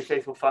such a fully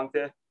faithful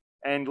functor,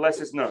 and less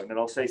is known. And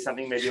I'll say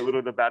something maybe a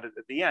little bit about it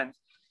at the end.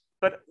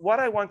 But what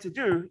I want to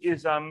do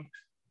is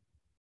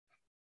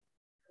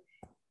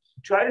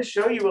try to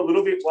show you a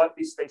little bit what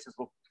these spaces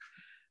look like.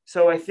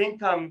 So I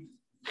think,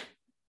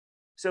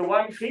 so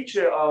one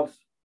feature of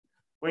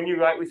when you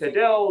write with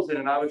Adels and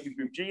an arbitrary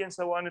group G and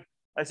so on,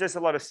 is there's a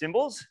lot of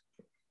symbols.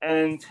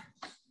 And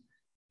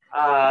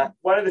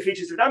one of the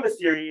features of number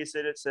theory is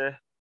that it's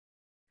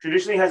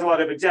traditionally has a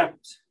lot of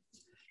examples.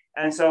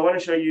 And so I want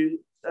to show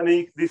you, I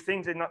mean, these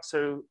things are not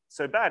so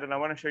bad. And I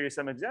want to show you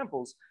some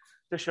examples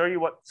to show you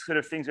what sort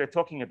of things we're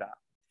talking about.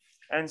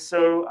 And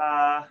so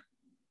I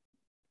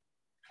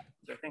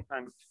think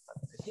I'm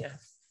here.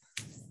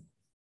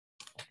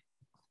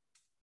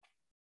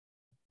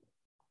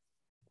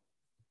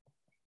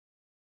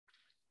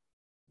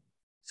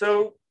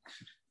 So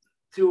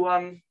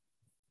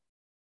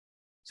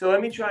let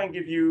me try and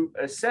give you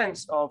a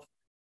sense of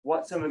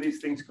what some of these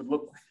things could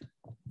look like.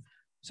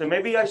 So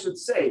maybe I should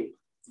say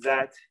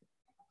that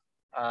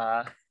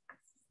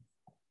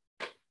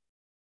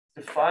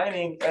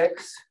defining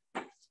X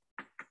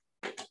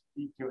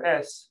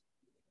EQS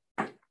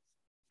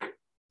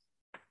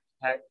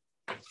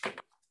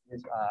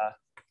is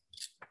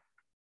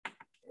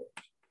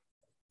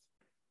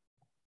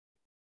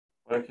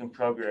work in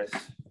progress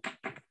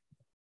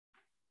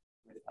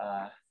with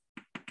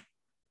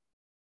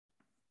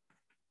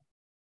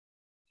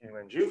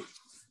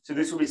So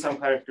this will be some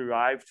kind of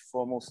derived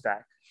formal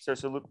stack. So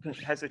it's a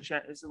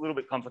little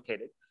bit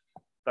complicated,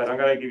 but I'm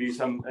going to give you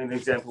an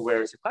example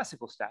where it's a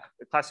classical stack,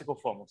 a classical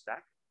formal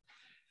stack.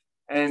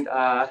 And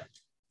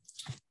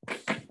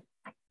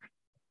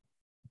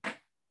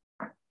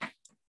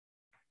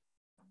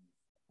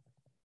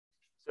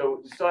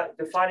so start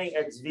defining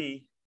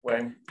XV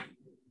when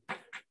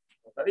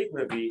not equal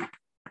to V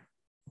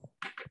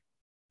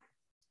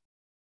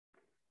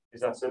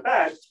is not so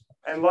bad,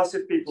 and lots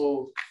of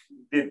people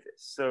did this.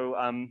 So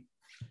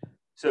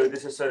so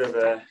this is sort of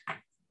a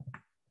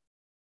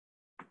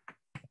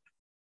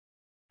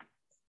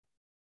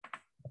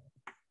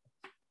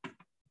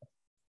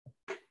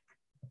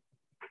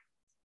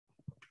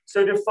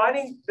so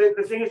defining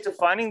the thing is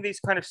defining these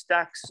kind of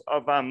stacks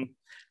of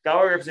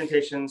Galois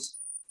representations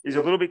is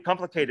a little bit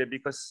complicated,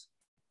 because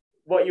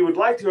what you would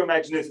like to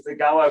imagine is that the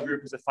Galois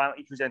group is a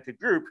finitely presented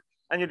group,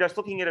 and you're just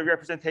looking at a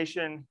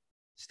representation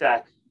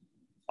stack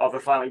of a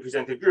finitely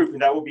presented group,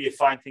 and that will be a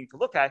fine thing to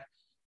look at.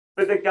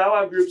 But the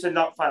Galois groups are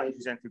not finitely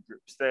presented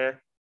groups.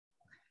 They're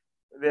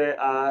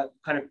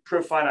kind of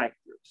profinite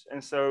groups.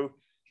 And so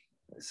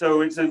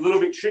it's a little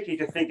bit tricky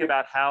to think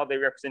about how their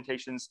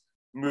representations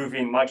move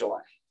in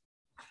moduli.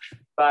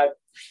 But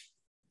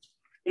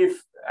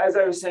if, as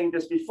I was saying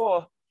just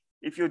before,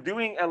 if you're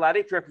doing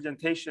L-adic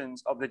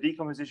representations of the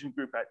decomposition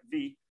group at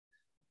V,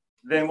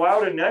 then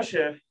wild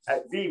inertia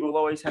at V will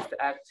always have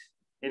to act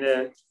in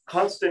a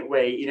constant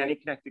way in any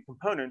connected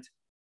component.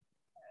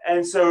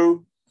 And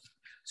so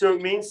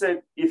it means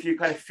that if you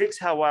kind of fix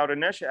how wild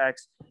inertia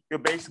acts, you're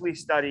basically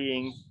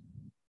studying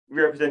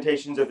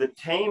representations of the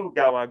tame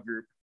Galois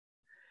group.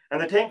 And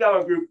the tame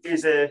Galois group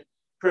is a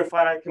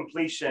profinite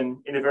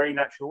completion in a very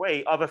natural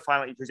way of a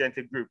finitely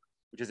presented group,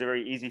 which is a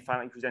very easy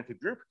finitely presented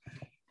group.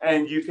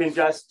 And you can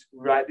just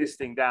write this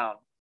thing down.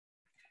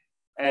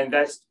 And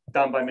that's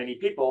done by many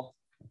people.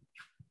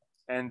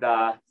 And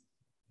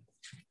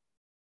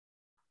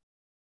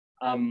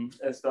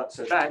it's not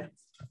so bad.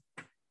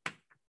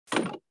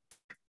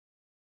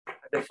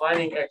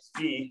 Defining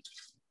XV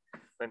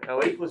when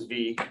L equals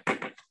V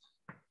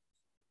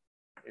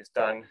is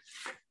done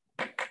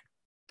in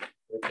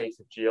the case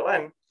of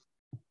GLN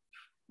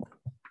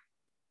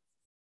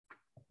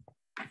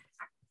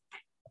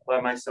by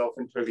myself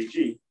and Toby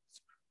G.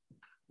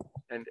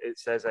 And it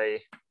says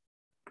a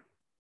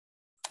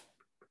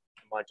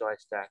moduli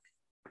stack.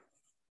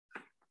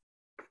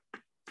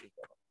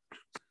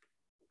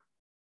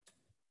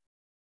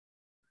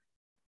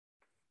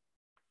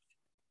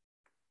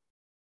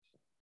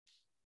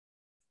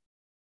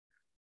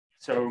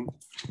 So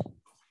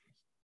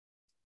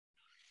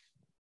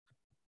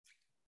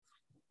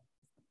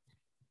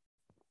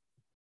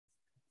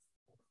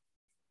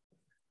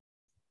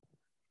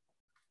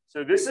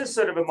So this is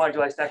sort of a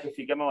moduli stack of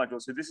phi gamma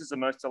modules. So this is the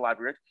most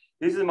elaborate.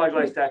 This is a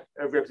moduli stack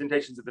of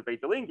representations of the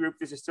beta Ling group.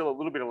 This is still a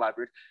little bit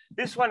elaborate.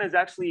 This one is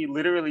actually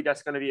literally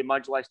just going to be a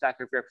moduli stack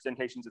of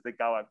representations of the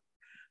Gawa.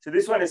 So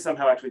this one is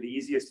somehow actually the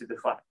easiest to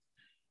define.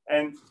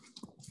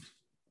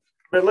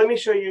 But let me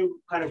show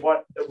you kind of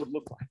what it would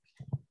look like.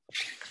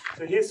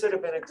 So here's sort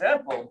of an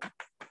example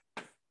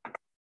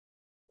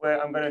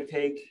where I'm going to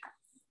take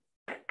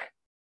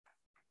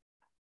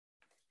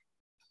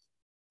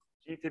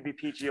G to be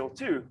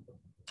PGL2.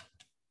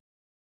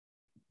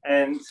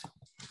 And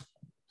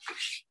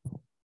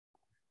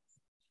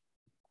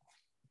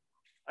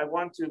I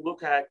want to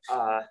look at,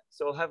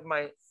 so I'll have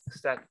my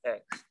stack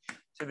X.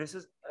 So this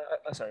is,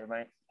 sorry,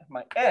 my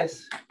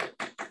S,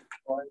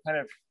 or kind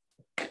of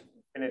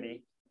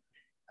infinity.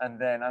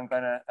 And then I'm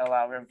going to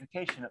allow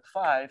ramification at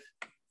 5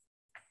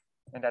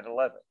 and at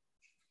 11.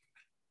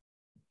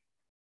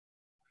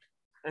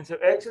 And so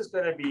X is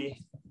going to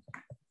be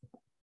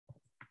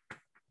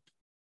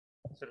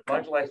sort of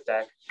moduli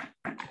stack,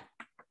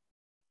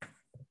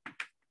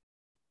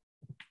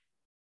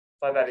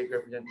 5-adic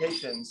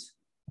representations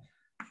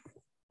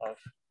of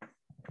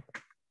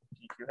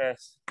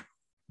GQS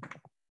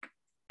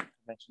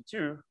dimension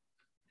 2.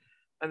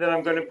 And then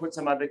I'm going to put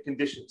some other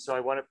conditions. So I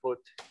want to put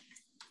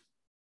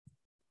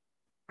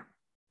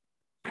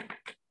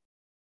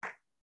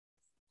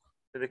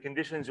so the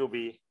conditions will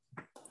be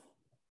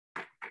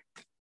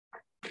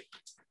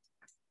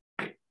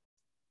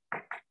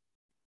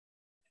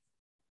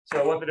so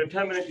I want the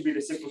determinant to be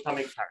the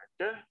cyclotomic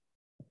character.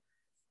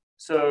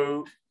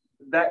 So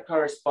that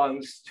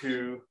corresponds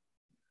to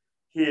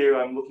here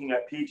I'm looking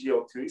at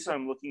PGL2. So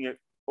I'm looking at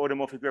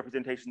automorphic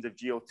representations of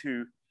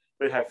GL2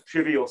 that have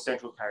trivial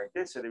central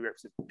characters. So they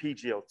represent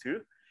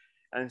PGL2.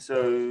 And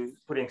so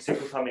putting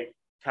cyclotomic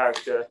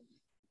character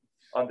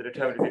on the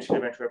determinant of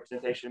interdimensional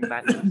representation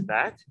matches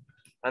that.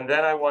 And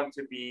then I want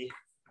to be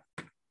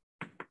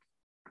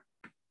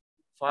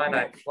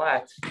finite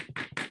flat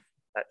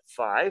at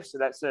 5. So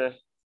that's a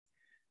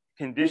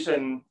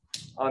condition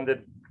on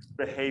the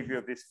behavior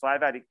of this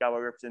 5-adic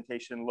Galois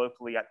representation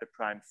locally at the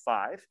prime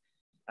 5.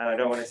 And I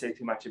don't want to say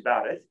too much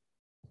about it,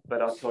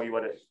 but I'll tell you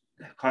what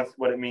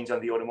it means on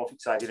the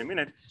automorphic side in a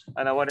minute.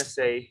 And I want to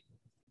say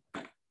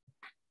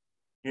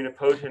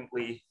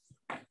unipotently,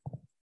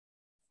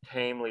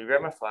 tamely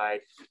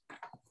ramified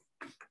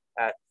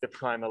at the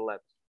prime 11.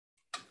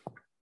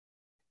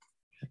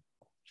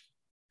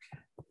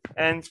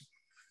 And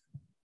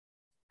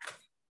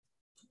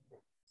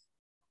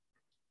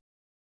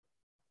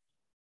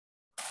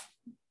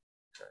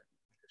sorry,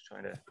 just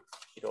trying to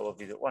get all of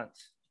these at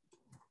once.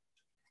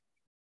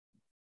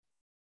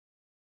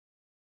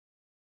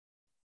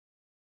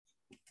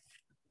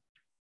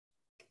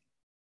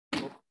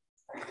 Wait,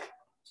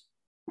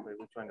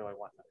 which one do I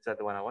want? Is that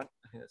the one I want?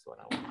 I think that's the one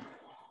I want.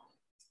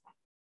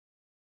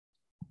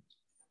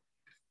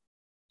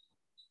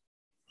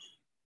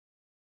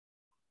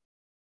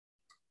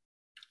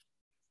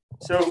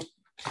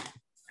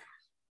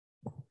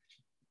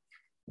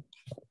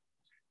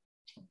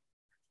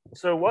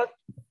 So what?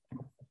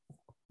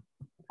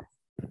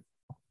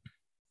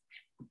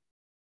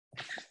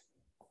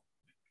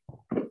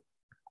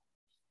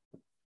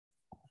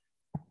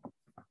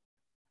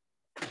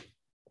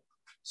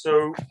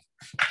 So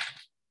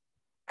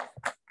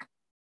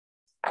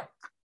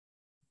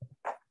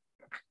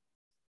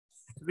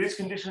these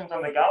conditions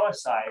on the Galois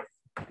side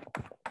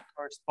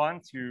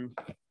correspond to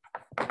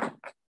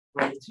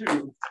wave 2.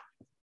 On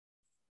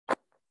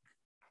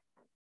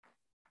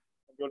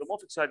the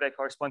automorphic side, they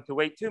correspond to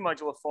weight 2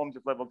 modular forms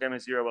of level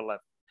gamma 0, 11,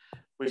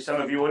 which some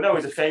of you will know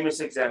is a famous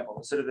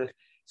example. So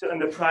in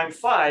the prime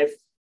 5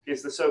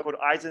 is the so-called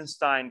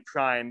Eisenstein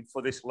prime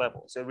for this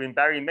level. So in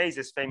Barry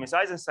Mays' famous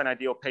Eisenstein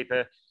ideal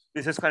paper,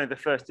 this is kind of the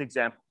first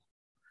example.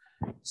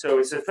 So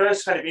it's the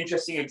first kind of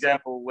interesting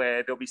example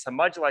where there'll be some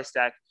moduli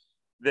stack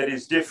that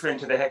is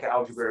different to the Hecker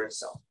algebra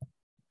itself.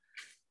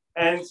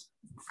 And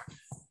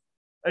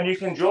you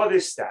can draw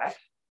this stack.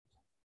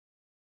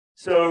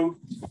 So,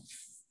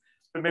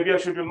 but maybe I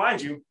should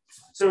remind you.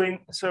 So in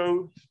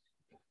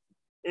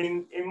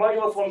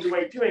modular forms of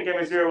weight 2 and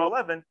gamma 0,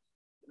 11,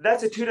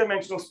 that's a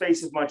 2-dimensional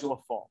space of modular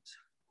forms.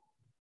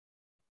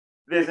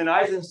 There's an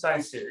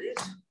Eisenstein series.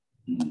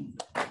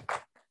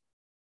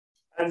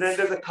 And then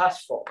there's a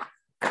cusp form.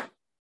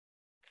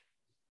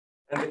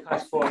 And the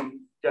cusp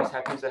form just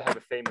happens to have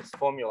a famous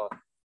formula,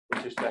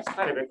 which is just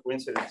kind of a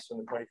coincidence from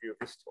the point of view of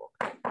this talk.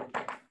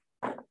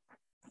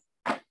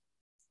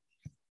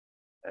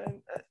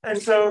 And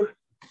so,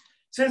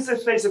 since the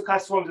space of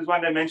cusp forms is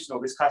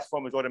 1-dimensional, this cusp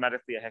form is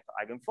automatically a Hecker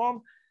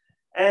eigenform.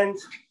 And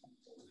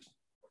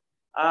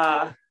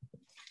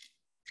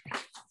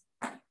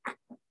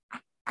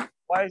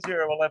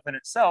Y011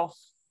 itself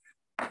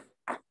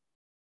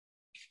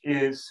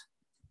is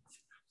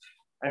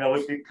an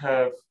elliptic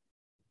curve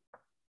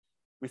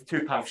with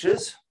 2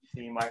 punctures.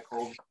 So you might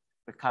call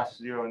the cusp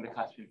 0 and the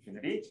cusp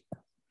infinity.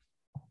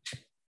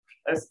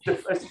 As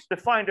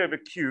defined over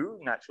Q,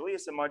 naturally,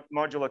 it's a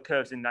modular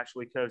curves and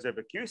naturally curves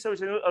over Q. So it's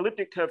an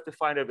elliptic curve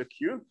defined over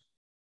Q.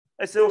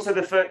 It's also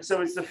the first,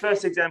 so it's the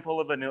first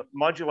example of a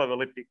modular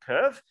elliptic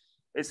curve.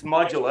 It's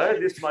modular.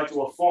 This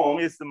modular form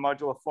is the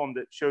modular form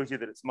that shows you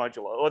that it's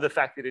modular, or the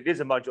fact that it is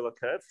a modular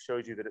curve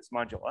shows you that it's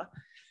modular.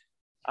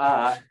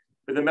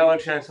 But the Mellon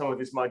transform of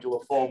this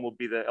modular form will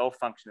be the L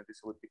function of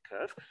this elliptic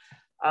curve.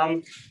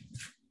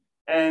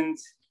 And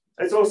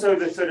it's also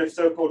the sort of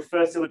so-called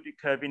first elliptic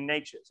curve in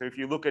nature. So if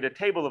you look at a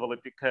table of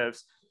elliptic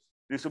curves,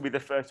 this will be the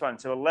first one.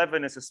 So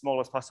 11 is the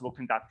smallest possible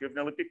conductor of an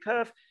elliptic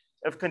curve.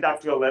 Of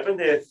conductor 11,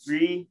 there are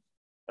 3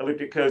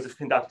 elliptic curves of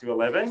conductor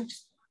 11.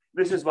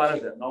 This is one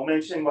of them. I'll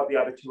mention what the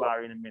other 2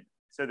 are in a minute.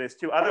 So there's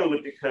 2 other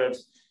elliptic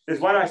curves. There's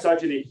one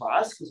isogeny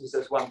class, because this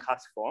is one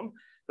class form,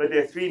 but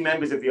there are 3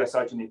 members of the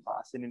isogeny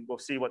class, and we'll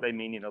see what they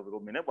mean in a little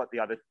minute, what the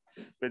other,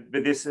 but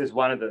this is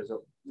one of those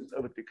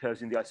elliptic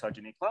curves in the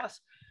isogeny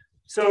class.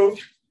 So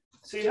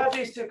you have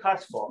these 2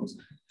 class forms,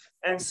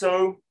 and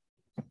so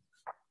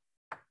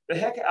the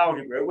Heck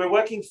algebra, we're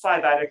working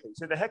phi-adically.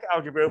 So the Heck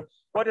algebra,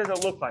 what does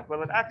it look like?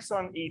 Well, it acts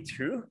on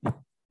E2,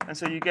 and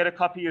so you get a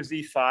copy of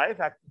Z5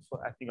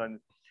 acting on.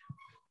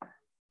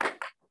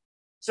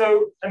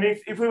 So, I mean,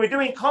 if we were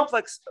doing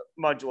complex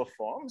modular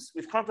forms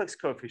with complex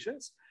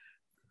coefficients,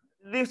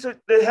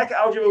 the Heck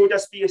algebra would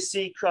just be a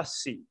C cross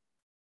C.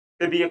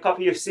 There'd be a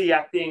copy of C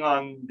acting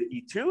on the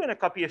E2 and a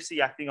copy of C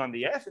acting on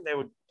the F, and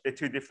they're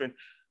 2 different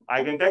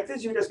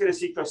eigenvectors. You just get a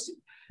C cross C.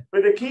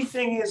 But the key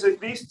thing is that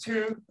these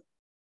 2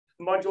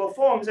 modular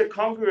forms are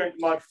congruent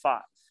mod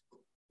 5.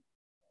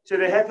 So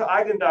the Heck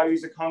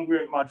eigenvalues are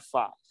congruent mod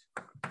 5.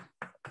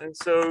 And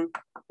so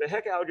the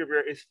Heck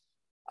algebra is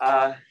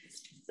a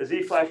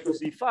Z5 plus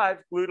Z5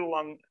 glued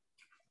along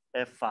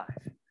F5.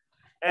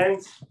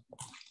 And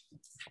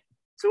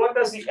so what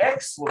does the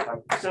X look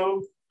like?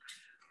 So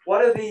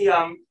what are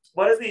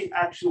the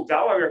actual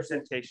Galois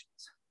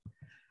representations?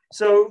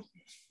 So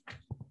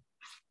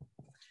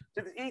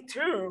the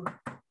E2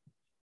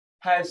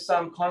 has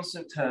some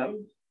constant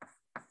term,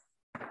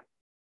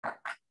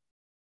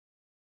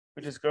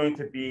 which is going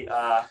to be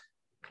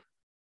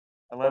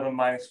 11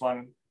 minus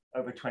 1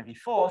 over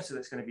 24. So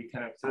that's going to be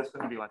 10. So that's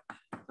going to be like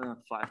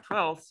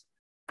 5/12.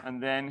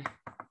 And then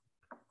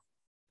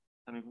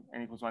n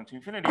equals 1 to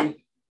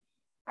infinity.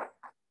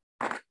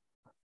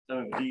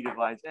 So d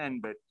divides n,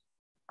 but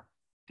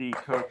d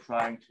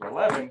co-prime to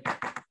 11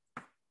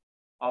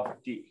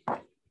 of d.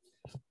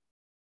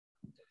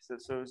 So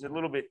it's a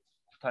little bit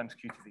times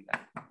q to the n.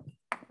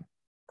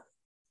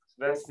 So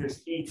that's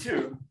this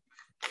E2.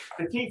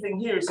 The key thing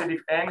here is that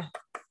if n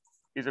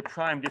is a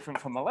prime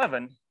different from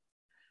 11,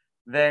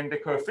 then the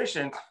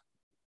coefficient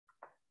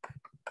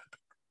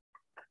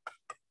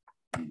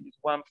is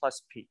 1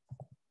 plus p.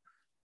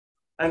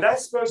 And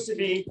that's supposed to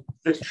be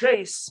the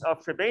trace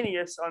of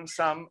Frobenius on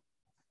some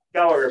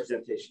Galois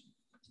representation.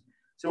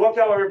 So what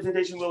Galois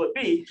representation will it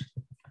be?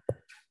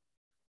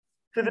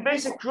 So the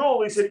basic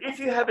rule is that if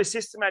you have a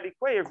systematic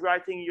way of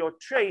writing your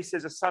trace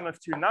as a sum of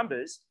 2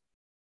 numbers,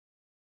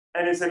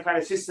 and it's a kind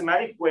of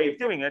systematic way of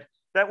doing it,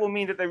 that will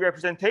mean that the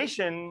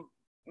representation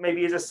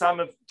maybe is a sum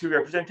of 2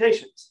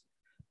 representations.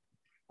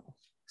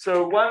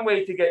 So one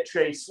way to get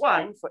trace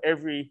 1 for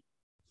every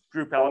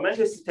group element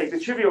is to take the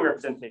trivial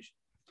representation.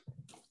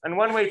 And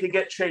one way to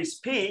get trace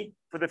P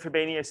for the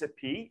Frobenius at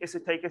P is to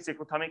take a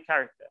cyclotomic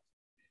character.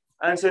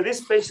 And so this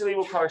basically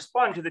will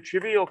correspond to the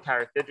trivial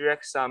character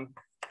direct sum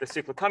the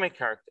cyclotomic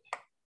character.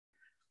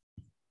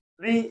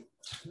 The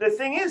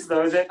thing is,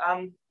 though, that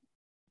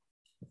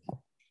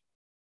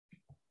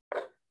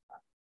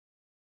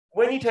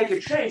when you take a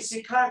trace,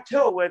 you can't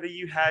tell whether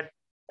you had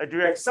a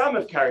direct sum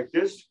of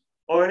characters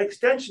or an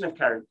extension of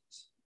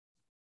characters.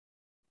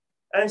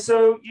 And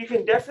so you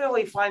can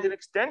definitely find an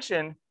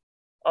extension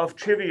of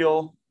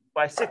trivial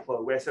by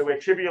cyclo, where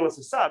trivial is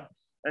a sub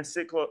and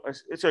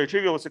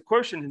trivial is a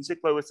quotient and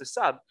cyclo is a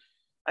sub.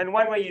 And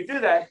one way you do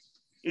that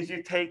is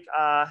you take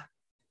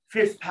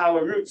 5th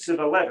power roots of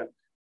 11.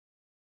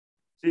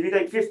 So if you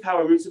take 5th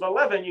power roots of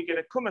 11, you get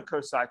a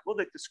Kumiko cycle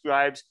that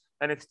describes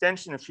an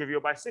extension of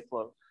trivial by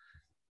cyclo.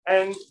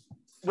 And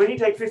when you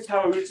take 5th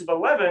power roots of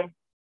 11,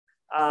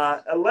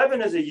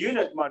 11 is a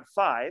unit mod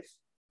 5.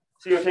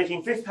 So you're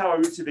taking 5th power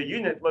roots of a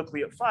unit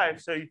locally at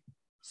 5.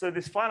 So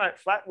this finite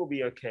flat will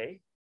be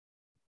okay.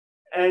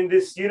 And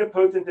this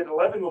unipotent at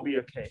 11 will be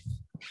okay.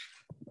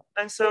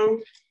 And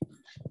so,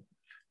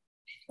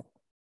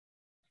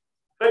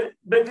 but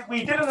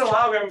we didn't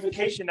allow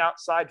ramification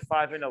outside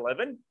 5 and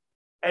 11.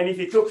 And if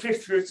you took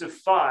 5th roots of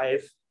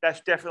 5,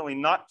 that's definitely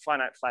not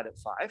finite flat at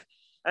 5.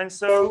 And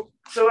so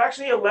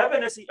actually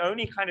 11 is the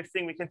only kind of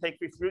thing we can take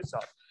 5th roots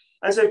of.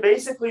 And so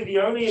basically the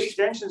only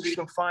extensions we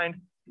can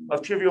find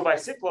of trivial by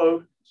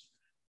cyclo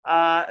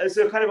is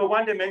a kind of a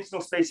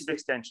one-dimensional space of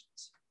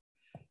extensions.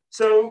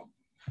 So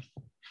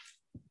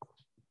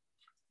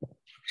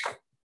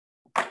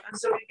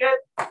we get,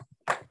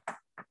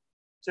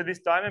 so this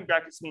diamond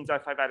brackets means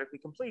phi-adically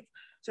complete.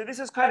 So this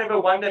is kind of a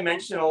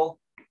one-dimensional,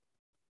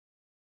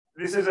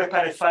 this is a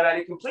kind of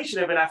phi-adic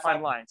completion of an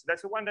affine line. So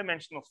that's a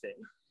one-dimensional thing.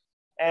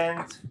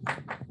 And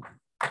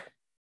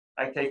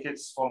I take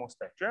its formal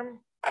spectrum.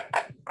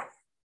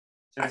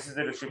 So this is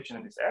the description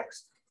of this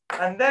X.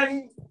 And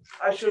then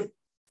I should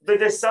but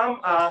there's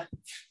some kind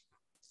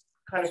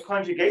of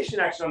conjugation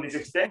action on these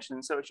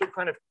extensions. So it should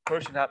kind of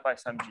quotient out by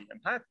some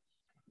GM hat.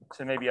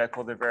 So maybe I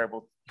call the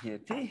variable here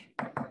t,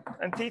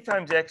 and t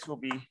times x will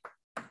be,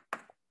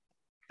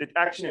 the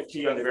action of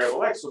t on the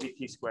variable x will be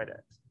t squared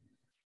x.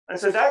 And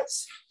so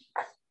that's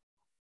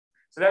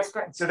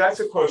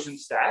a quotient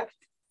stack.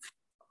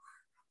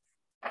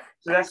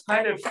 So that's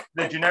kind of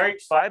the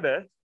generic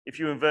fiber. If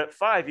you invert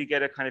 5, you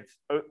get a kind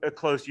of a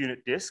closed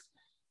unit disk.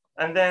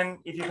 And then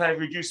if you kind of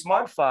reduce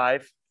mod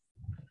 5,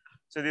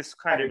 so this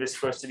kind of is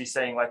supposed to be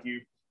saying like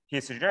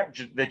here's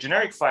the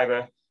generic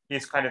fiber,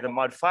 here's kind of the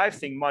mod 5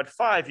 thing. Mod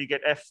 5, you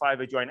get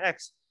F5 adjoin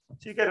X.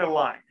 So you get a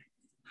line.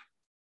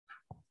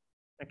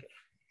 Okay.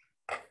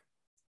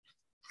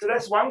 So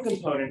that's one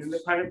component, and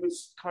the kind of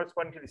is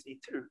corresponding to this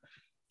E2.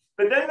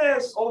 But then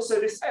there's also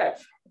this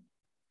F.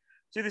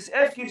 So this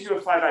F gives you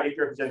a 5-adic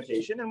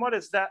representation. And what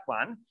is that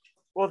one?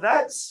 Well,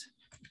 that's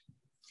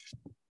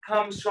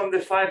comes from the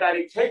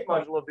 5-adic tape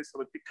module of this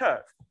elliptic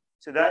curve.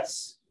 So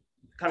that's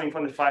coming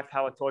from the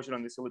 5-power torsion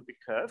on this elliptic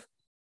curve.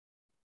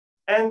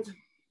 And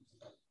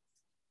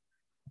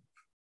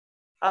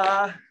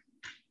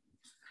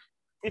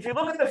if you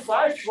look at the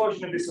 5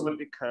 torsion of this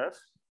elliptic curve,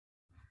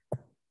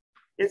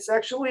 it's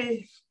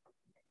actually,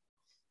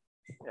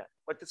 yeah,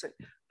 what to say?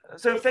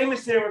 So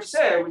famous theorem of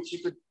Serre, which you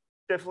could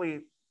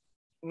definitely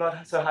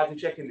not so hard to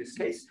check in this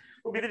case,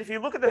 would be that if you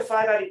look at the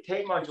 5-adic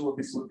tape module of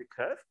this elliptic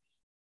curve,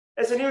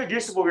 it's an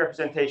irreducible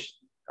representation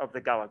of the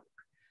Galois group.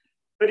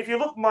 But if you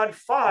look mod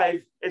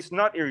 5, it's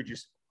not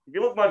irreducible. If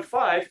you look mod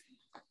 5,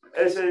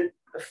 there's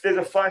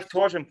a 5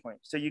 torsion point.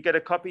 So you get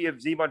a copy of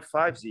Z mod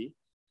 5Z,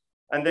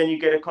 and then you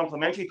get a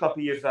complementary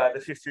copy of the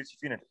 5th root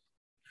unity.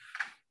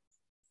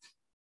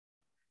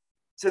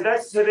 So there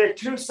are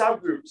 2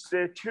 subgroups.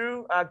 There are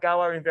 2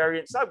 Galois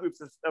invariant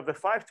subgroups of the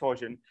 5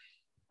 torsion.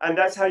 And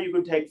that's how you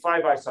can take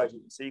 5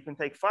 isogenies. So you can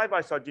take 5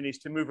 isogenies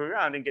to move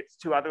around and get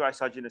 2 other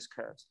isogenous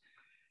curves.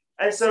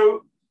 And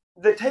so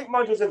the tape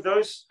modules of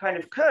those kind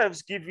of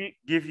curves give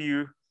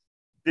you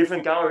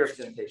different Galois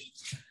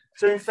representations.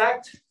 So in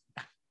fact,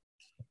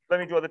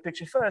 let me draw the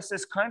picture first.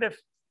 This kind of,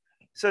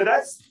 so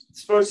that's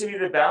supposed to be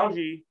the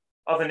boundary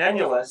of an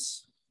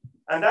annulus.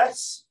 And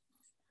that's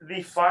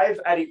the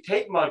 5-adic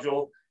tape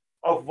module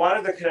of one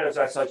of the curves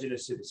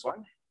isogenous to this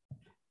one.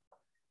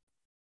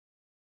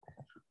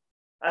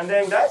 And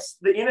then that's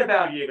the inner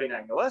boundary of an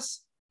annulus.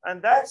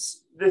 And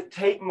that's the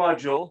tape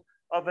module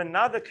of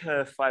another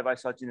curve 5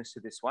 isogenous to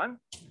this one.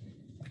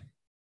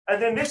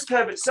 And then this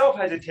curve itself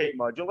has a tape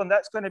module, and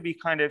that's going to be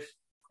kind of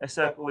a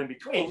circle in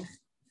between.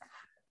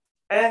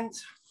 And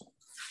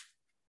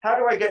how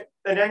do I get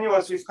an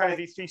annulus with kind of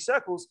these 3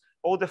 circles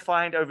all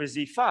defined over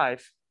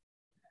Z5?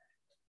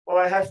 Well,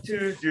 I have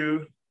to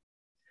do,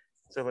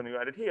 so let me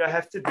write it here. I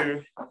have to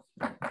do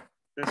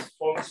this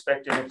formal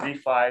spectrum of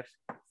Z5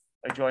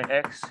 adjoin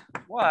X,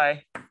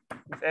 Y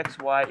with X,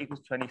 Y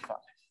equals 25.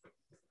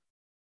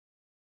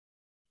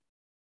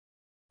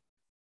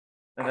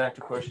 And then I have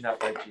to quotient out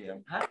by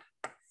GM hat.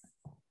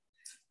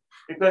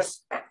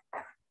 Because,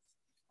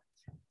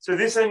 so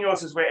this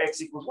annulus is where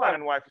X equals 1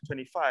 and Y equals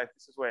 25.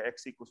 This is where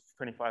X equals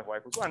 25, Y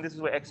equals 1. This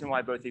is where X and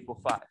Y both equal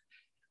 5.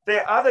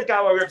 There are other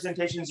Galois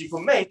representations you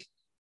can make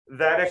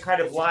that are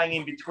kind of lying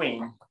in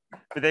between,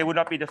 but they would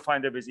not be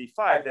defined over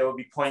Z5. There will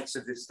be points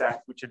of this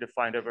stack which are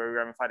defined over a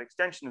ramified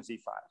extension of Z5.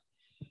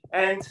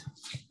 And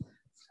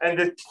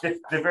the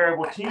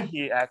variable t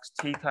here acts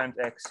t times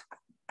x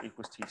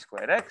equals t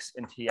squared x,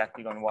 and t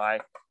acting on y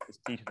is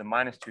t to the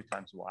minus 2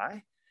 times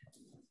y.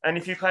 And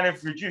if you kind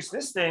of reduce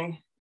this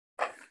thing,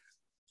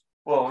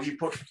 well, you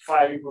put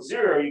 5 equals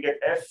 0, you get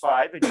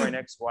f5 adjoin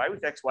xy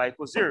with xy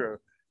equals 0.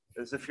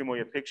 There's a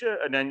familiar picture.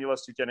 An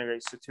annulus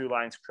degenerates to 2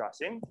 lines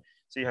crossing.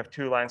 So you have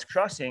 2 lines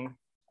crossing.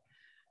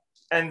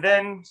 And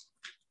then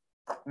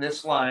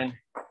this line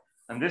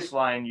and this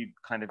line, you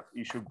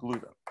should glue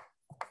them,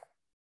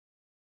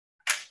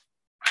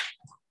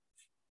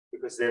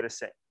 because they're the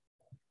same.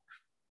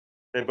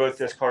 They're both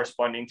just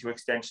corresponding to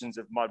extensions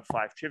of mod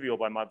 5 trivial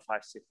by mod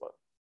 5 cyclo.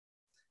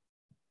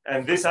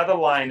 And this other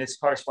line is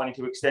corresponding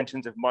to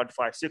extensions of mod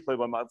 5 cyclo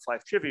by mod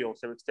 5 trivial,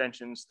 so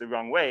extensions the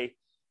wrong way,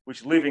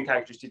 which live in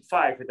characteristic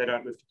 5, but they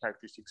don't live to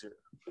characteristic 0.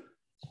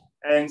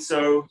 And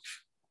so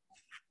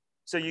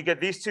you get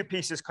these 2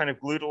 pieces kind of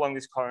glued along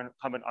this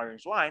common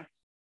orange line.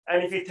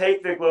 And if you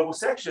take the global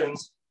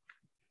sections,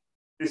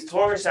 this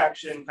torus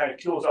action kind of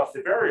kills off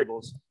the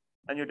variables,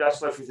 and you're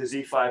just left with a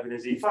Z5 and a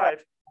Z5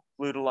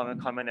 glued along a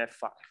common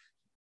F5.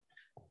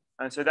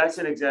 And so that's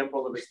an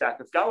example of a stack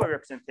of Galois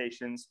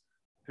representations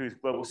whose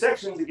global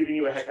sections are giving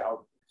you a Hecke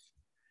algorithm.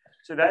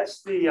 So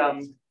that's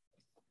the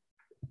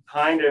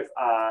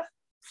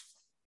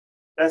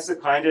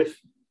kind of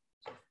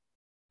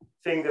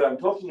thing that I'm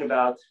talking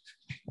about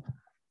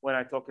when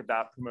I talk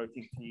about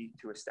promoting P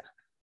to a stack.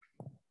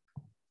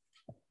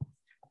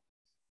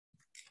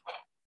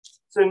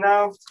 So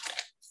now,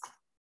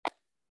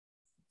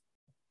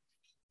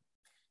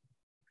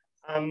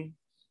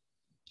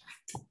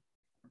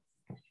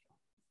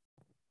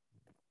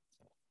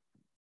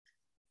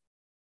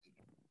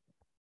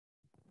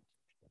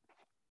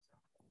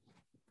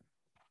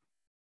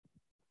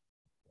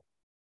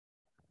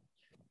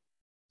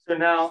 So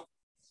now,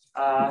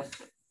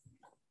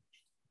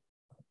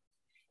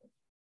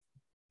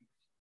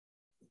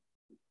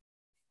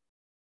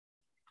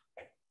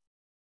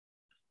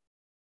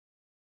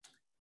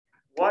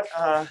 what's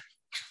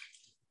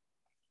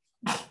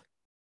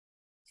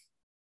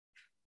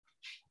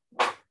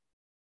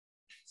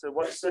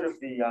sort of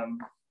the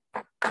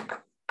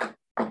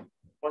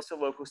what's the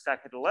local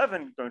stack at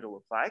 11 going to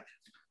look like?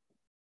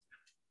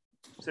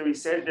 So we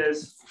said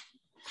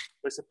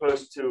we're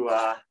supposed to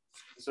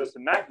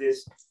map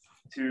this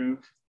to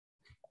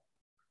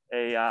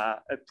a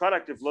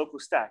product of local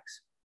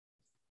stacks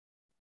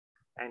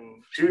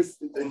and do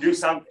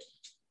something.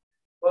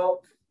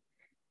 Well,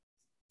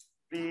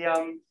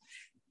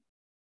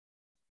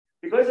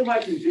 because of my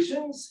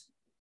conditions,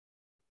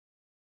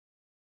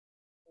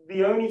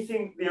 the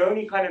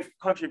only kind of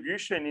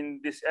contribution in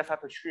this F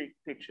upper street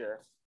picture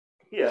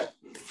here,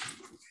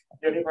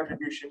 the only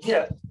contribution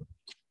here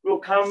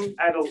will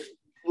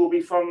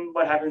be from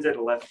what happens at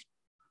 11.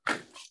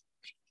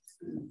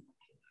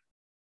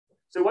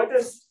 So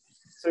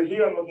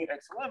here I'm looking at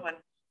X11,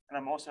 and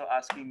I'm also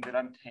asking that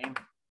I'm tame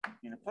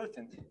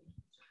unipotent.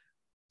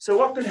 So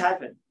what could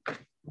happen?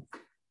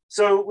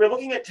 So we're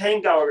looking at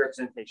tame Gower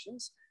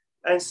representations,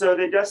 and so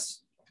you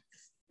just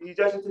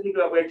have to think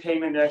about where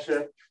tame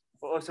inertia,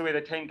 or also where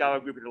the tame Gower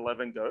group at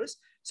 11 goes.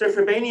 So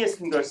Frobenius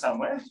can go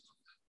somewhere.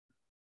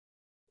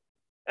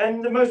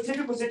 And the most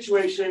typical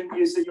situation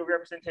is that your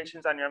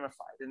representations are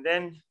ramified. And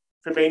then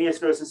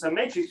Frobenius goes to some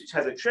matrix which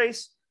has a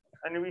trace,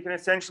 and we can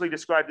essentially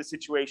describe the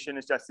situation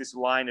as just this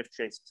line of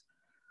traces.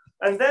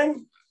 And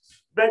then,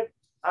 but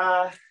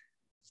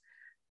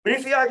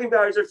if the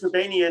eigenvalues of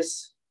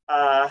Frobenius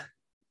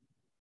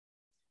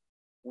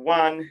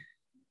 1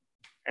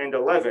 and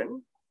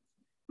 11,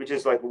 which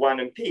is like 1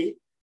 and p,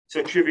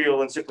 so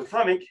trivial and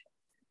cyclotomic,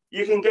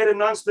 you can get a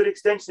non-split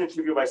extension of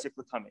trivial by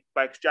cyclotomic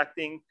by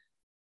extracting,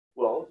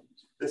 well,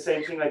 the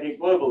same thing I did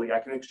globally. I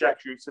can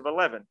extract roots of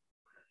 11.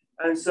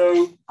 And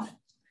so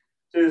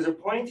there's a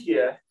point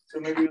here, so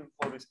maybe we'll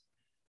call this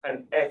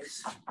an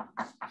x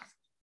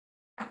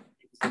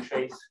equals the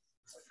trace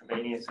of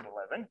Frobenius at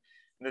 11. And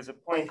there's a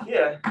point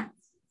here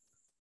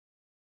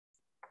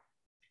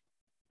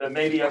that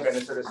maybe I'm going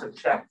to sort of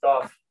subtract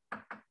off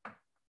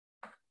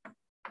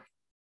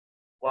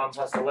 1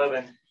 plus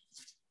 11,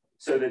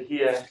 so that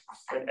here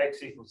when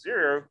x equals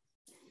 0,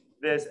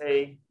 there's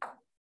a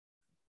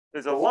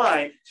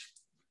line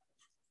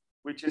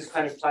which is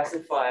kind of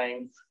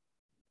classifying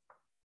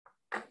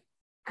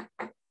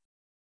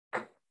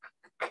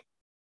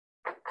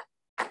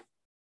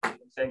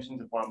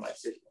extensions of 1 by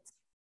sigma.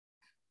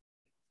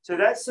 So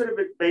that's sort of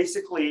it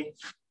basically.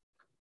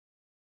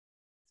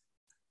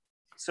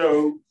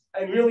 So,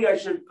 and really I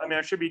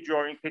should be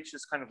drawing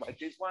pictures kind of like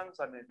these ones.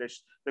 I mean,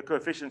 the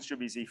coefficients should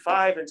be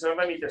Z5, and so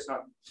let me just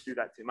not do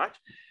that too much.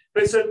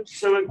 But so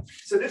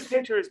this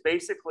picture is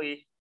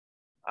basically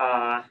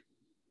the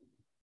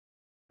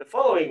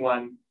following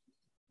one.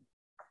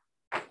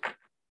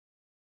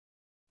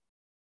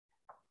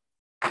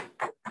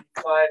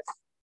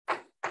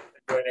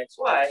 Going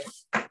xy,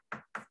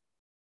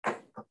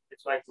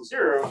 xy equals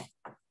 0,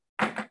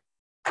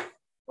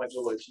 went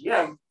over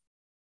GM,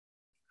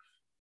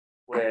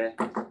 where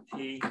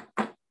t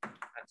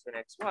acts on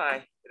xy,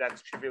 it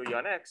acts trivially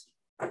on x,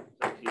 so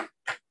t, and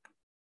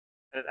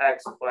it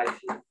acts by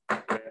t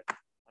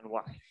on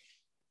y.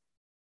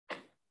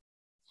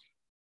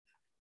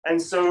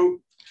 And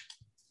so,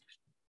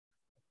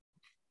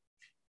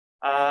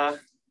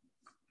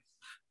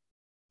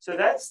 so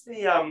that's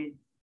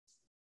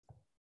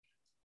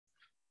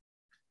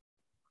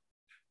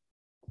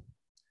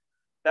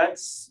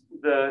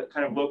the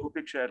kind of local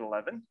picture at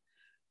 11.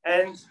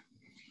 And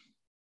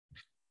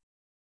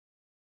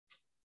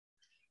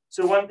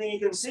so one thing you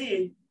can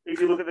see,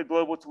 if you look at the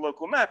global to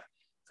local map,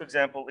 for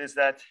example, is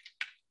that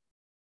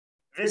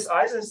this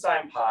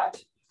Eisenstein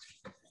part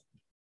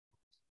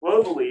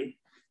globally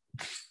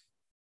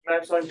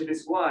maps onto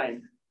this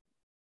line,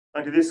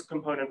 onto this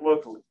component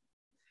locally.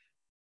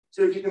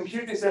 So if you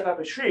compute this F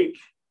upper shriek,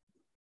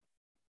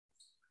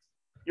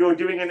 you're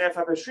doing an F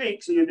upper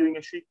shriek, so you're doing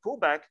a shriek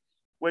pullback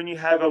when you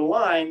have a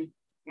line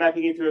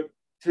mapping into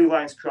two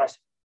lines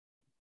crossing.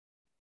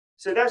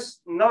 So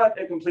that's not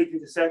a complete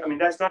intersection. I mean,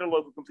 that's not a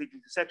local complete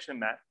intersection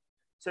map.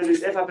 So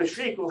this F upper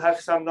shriek will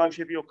have some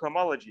non-trivial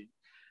cohomology.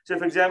 So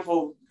for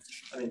example,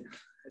 I mean,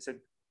 it's a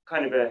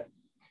kind of a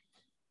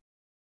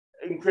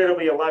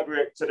incredibly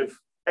elaborate sort of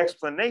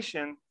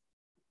explanation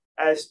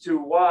as to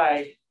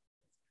why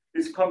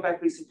this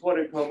compactly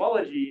supported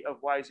cohomology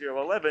of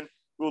Y011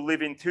 will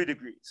live in 2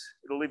 degrees.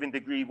 It'll live in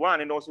degree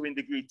 1 and also in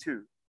degree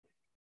 2.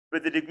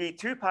 But the degree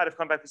 2 part of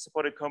compactly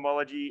supported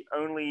cohomology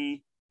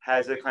only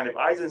has a kind of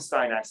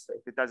Eisenstein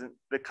aspect. It doesn't,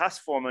 the Cuss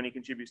form only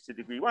contributes to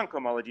degree 1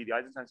 cohomology. The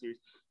Eisenstein series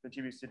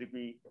contributes to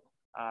degree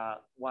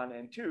 1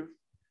 and 2.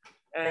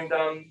 And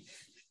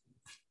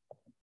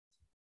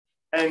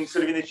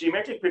sort of in the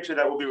geometric picture,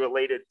 that will be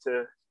related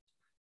to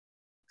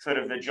sort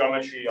of the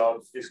geometry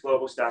of this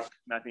global stack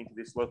mapping to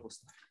this local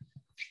stack.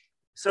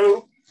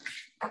 So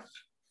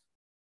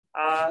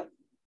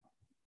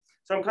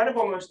So I'm kind of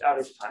almost out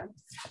of time,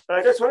 but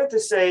I just wanted to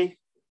say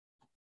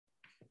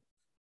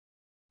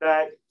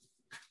that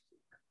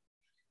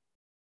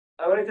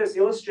I want to just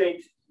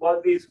illustrate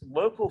what these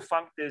local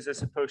functors are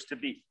supposed to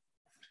be.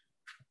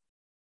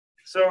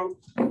 So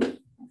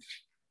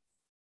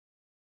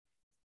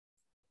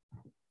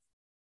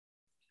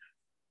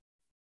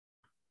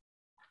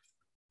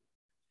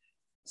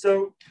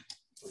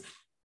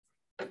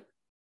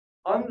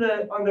on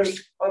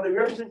the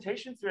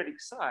representation theoretic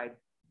side,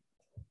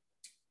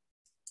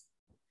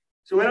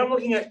 so when I'm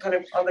looking at kind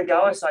of on the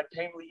Galois side,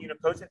 plainly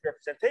unipotent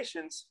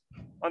representations,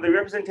 on the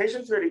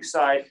representation theoretic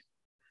side,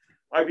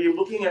 I'd be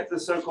looking at the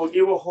so-called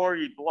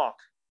Iwahori block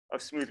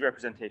of smooth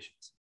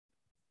representations.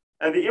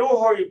 And the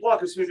Iwahori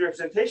block of smooth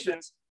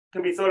representations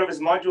can be thought of as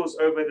modules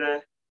over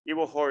the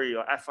Iwahori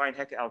or affine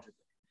Hecke algebra.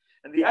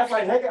 And the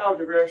affine Hecke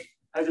algebra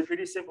has a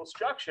pretty simple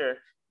structure.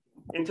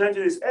 In terms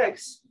of this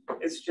X,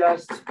 it's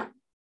just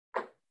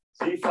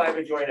Z5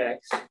 adjoint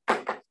X,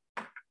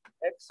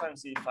 X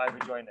times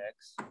Z5 adjoint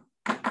X,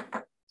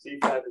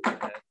 Z5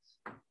 adjoint X.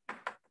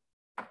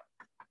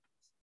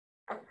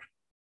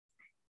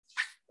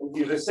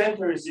 The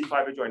center is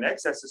Z5 adjoint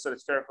X. That's the sort of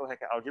spherical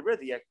Hecke algebra,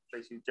 the X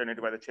basically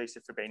generated by the trace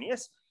of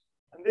Frobenius.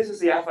 And this is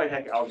the affine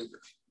Hecke algebra.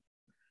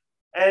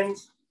 And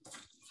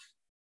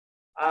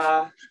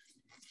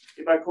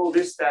if I call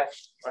this that,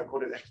 I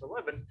call it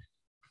X11.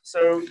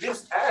 So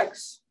this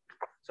X,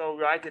 so I'll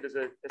write it as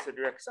a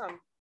direct sum.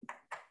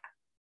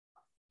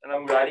 And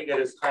I'm writing it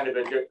as kind of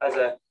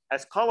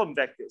as column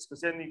vectors,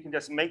 because then you can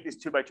just make this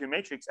 2x2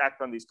 matrix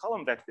act on these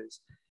column vectors.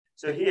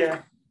 So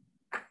here,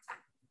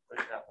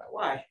 push it out by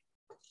Y.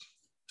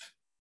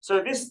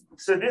 So this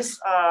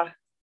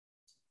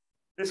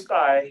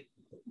guy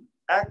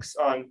acts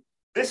on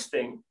this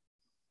thing.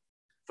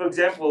 For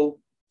example,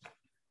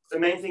 the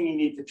main thing you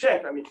need to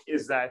check, I mean,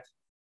 is that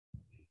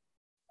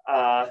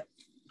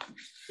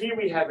here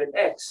we have an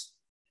X.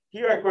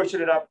 Here I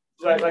quotient it up,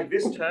 like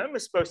this term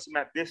is supposed to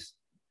map this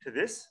to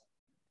this.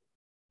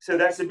 So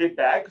that's a bit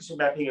bad because you're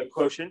mapping a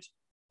quotient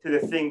to the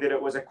thing that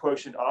it was a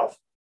quotient of.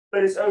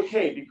 But it's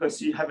okay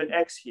because you have an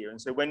X here.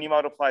 And so when you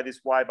multiply this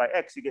Y by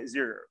X, you get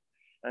 0.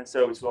 And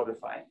so it's well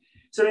defined.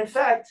 So in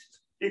fact,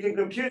 you can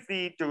compute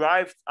the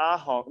derived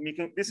R-hom.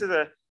 This is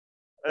a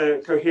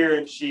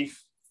coherent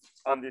sheaf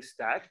on this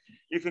stack.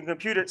 You can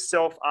compute its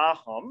self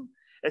R-hom.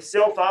 A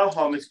self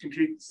R-hom is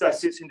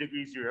sits in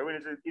degree 0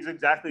 and is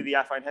exactly the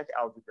affine Hecke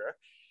algebra.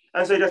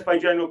 And so just by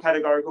general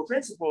categorical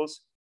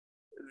principles,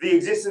 the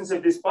existence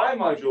of this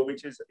bimodule,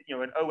 which is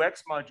an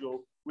OX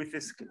module with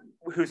this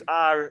whose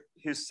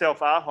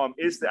self R-hom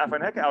is the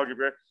affine Hecke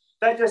algebra,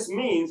 that just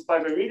means by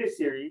Morita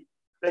theory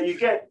that you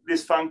get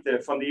this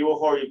functor from the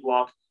Iwahori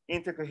block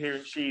into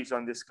coherent sheaves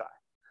on this guy.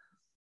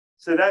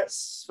 So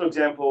that's, for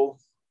example,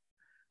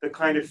 the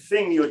kind of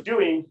thing you're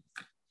doing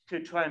to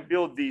try and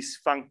build these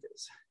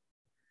functors.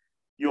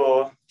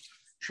 You're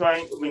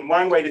trying,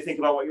 one way to think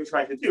about what you're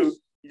trying to do is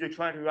you're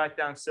trying to write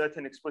down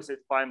certain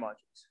explicit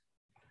bimodules.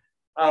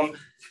 To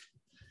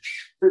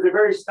the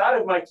very start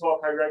of my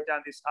talk, I wrote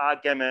down this R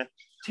gamma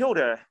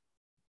tilde,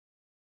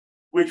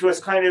 which was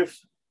kind of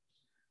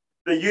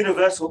the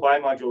universal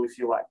bimodule, if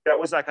you like. That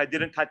was like, I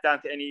didn't cut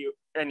down to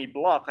any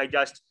block. I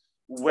just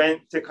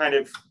went to kind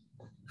of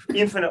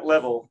infinite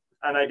level,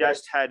 and I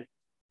just had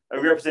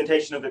a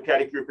representation of the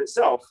p-adic group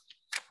itself.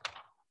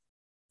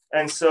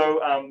 And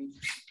so,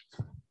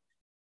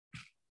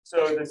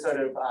 so the sort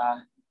of,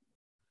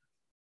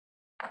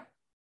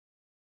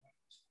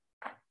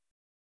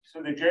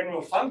 so the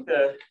general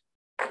functor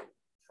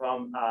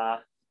from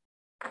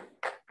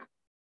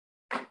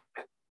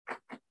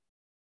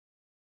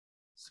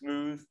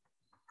smooth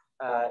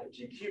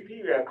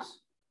GQP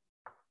reps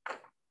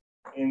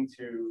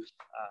into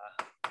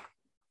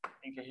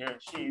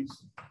incoherent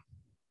sheaves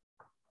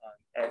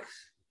on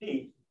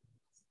XP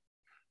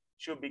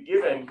should be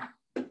given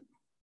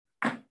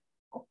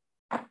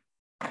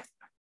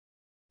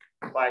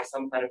by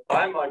some kind of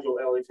bimodule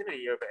L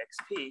infinity over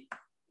XP,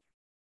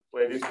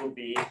 where this will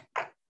be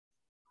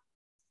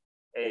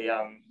a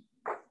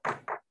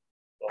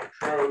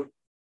true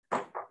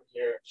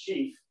coherent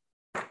sheaf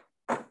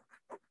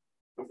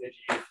with a G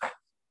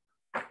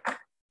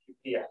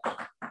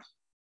QPF.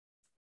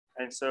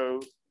 And so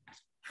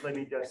let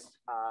me just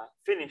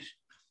finish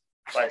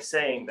by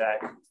saying that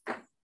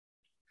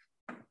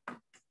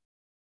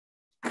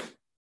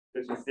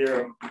there's a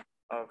theorem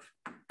of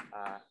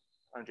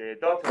Andrea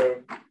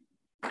Dotto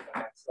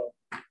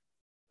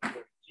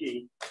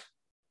G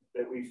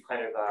that we've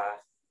kind of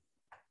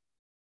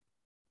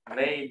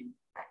made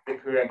the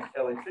correct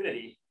L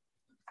infinity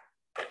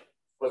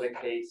for the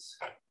case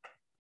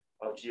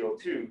of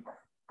GL2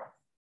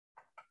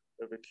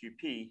 over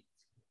QP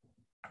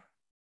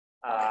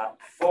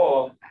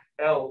for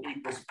L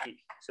equals P.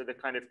 So the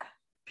kind of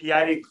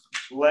p-adic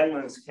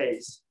Langlands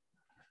case.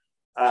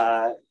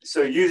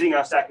 So using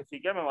our stack of phi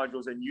gamma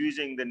modules and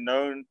using the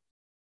known,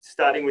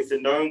 starting with the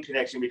known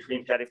connection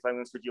between p-adic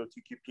Langlands for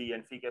GL2QP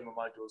and phi gamma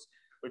modules,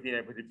 we've been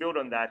able to build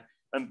on that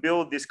and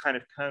build this kind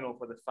of kernel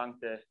for the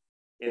functor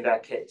in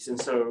that case. And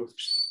so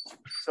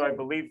I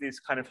believe this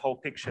kind of whole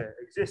picture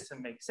exists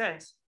and makes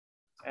sense.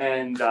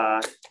 And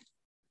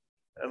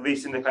at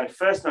least in the kind of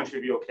first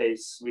non-trivial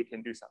case, we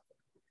can do something.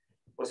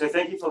 Well, so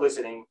thank you for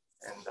listening.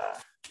 And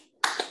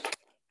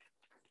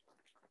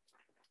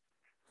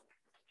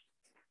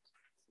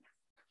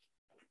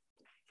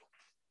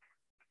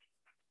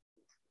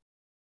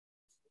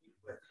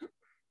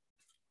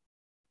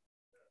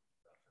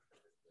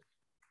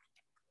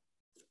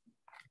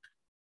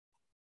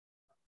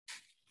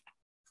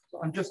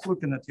I'm just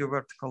looking at your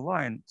vertical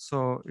line.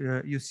 So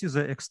you see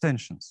the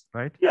extensions,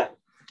 right? yeah.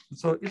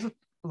 So is it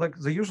like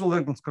the usual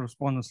Langlands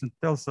correspondence? It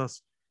tells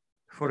us,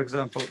 for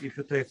example, if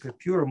you take a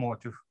pure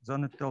motive,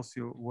 then it tells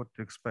you what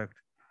to expect,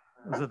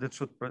 that it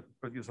should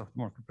produce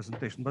aftermarket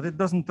representation, but it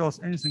doesn't tell us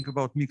anything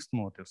about mixed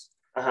motives.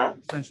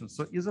 Extensions.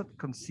 So is it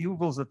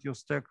conceivable that your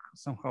stack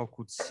somehow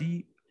could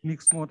see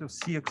mixed motives,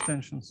 see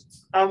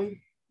extensions?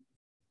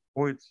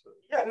 Or it's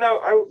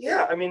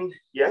I mean,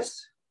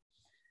 yes.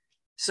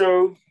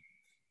 So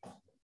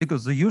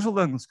because the usual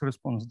Langlands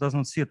correspondence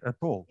doesn't see it at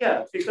all.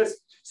 Yeah,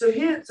 because so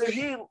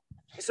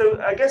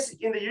I guess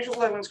in the usual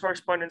Langlands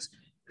correspondence,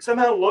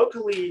 somehow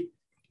locally,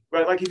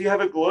 right? Like if you have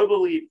a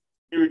globally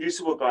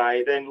irreducible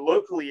guy, then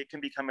locally it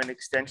can become an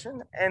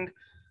extension. And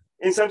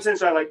in some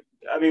sense, right, like,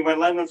 I mean, when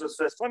Langlands was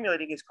first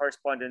formulating his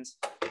correspondence,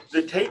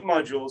 the tape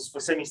modules for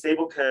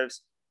semi-stable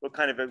curves were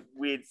kind of a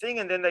weird thing.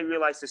 And then they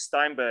realized the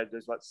Steinberg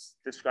is what's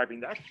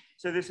describing that.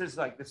 So this is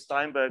like the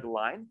Steinberg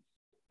line.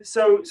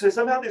 So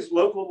somehow this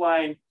local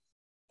line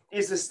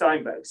is the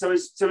Steinberg. So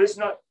it's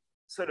not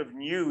sort of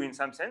new in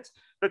some sense,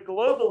 but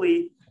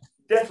globally,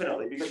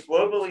 definitely, because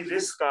globally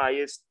this guy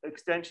is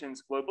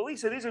extensions globally.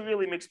 So these are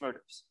really mixed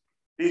motives.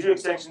 These are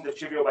extensions of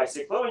trivial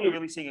bicyclo, and you're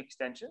really seeing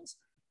extensions.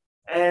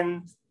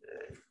 And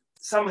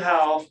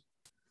somehow,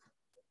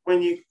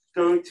 when you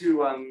go to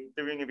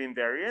the ring of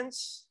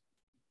invariance,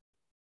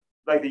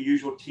 like the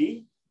usual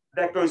T,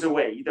 that goes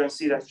away. You don't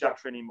see that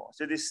structure anymore.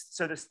 So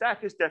the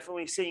stack is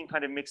definitely seeing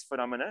kind of mixed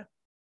phenomena.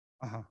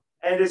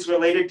 And it's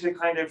related to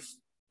kind of,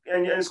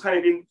 and it's kind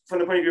of in, from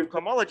the point of view of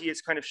cohomology,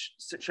 it's kind of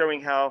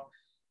showing how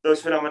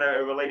those phenomena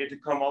are related to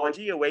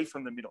cohomology away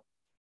from the middle.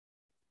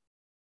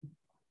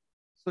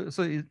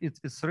 So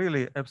it's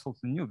really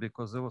absolutely new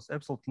because there was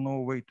absolutely no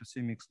way to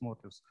see mixed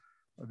motives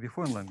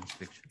before in language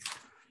picture.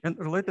 And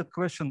related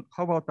question,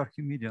 how about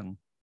Archimedean?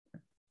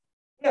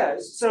 Yeah,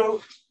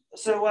 so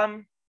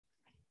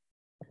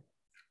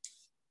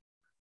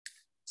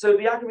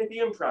the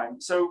Archimedean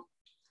prime. So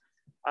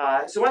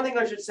one thing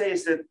I should say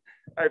is that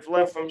I've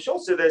learned from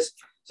Schulze this.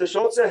 So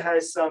Schulze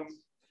has some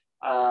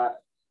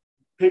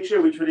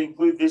picture which would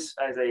include this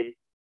as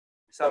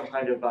some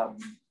kind of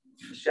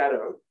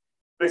shadow.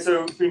 But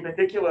so in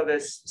particular,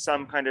 there's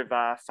some kind of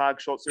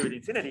Farg-Schulze at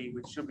infinity,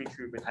 which should be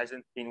true, but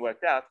hasn't been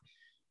worked out,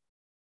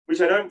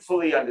 which I don't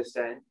fully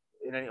understand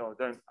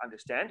don't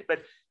understand.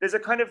 But there's a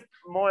kind of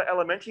more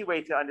elementary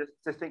way to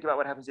think about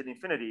what happens in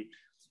infinity,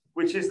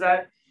 which is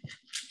that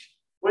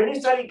when you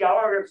study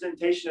Galois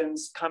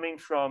representations coming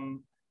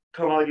from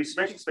cohomology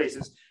symmetric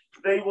spaces,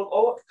 they will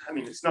all, I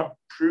mean, it's not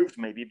proved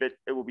maybe, but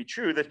it will be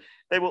true that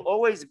they will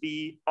always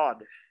be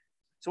odd.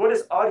 So what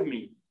does odd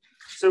mean?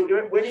 So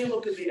when you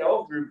look at the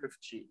L group of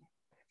G,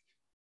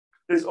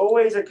 there's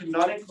always a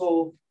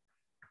canonical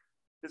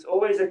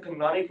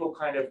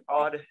kind of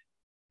odd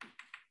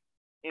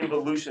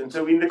involution.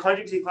 So in the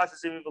conjugacy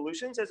classes of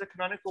involutions, there's a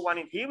canonical one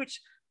in here,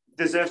 which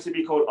deserves to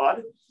be called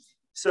odd.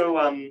 So,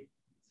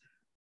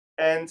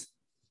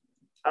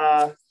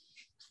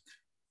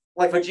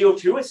 like for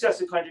GL2, it's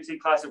just a conjugacy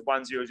class of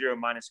 1, 0, 0,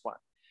 -1.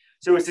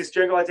 So it's this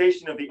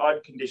generalization of the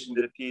odd condition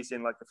that appears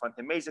in like the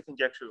Fontaine-Mesa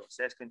conjecture or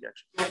Sayre's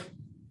conjecture.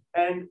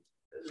 And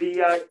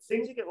the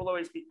things you get will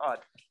always be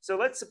odd. So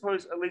let's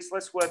suppose, at least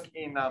let's work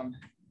in L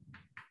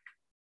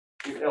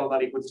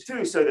not equal to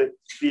 2 so that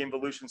the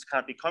involutions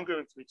can't be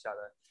congruent to each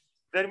other.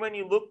 Then when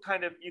you look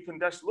you can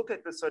just look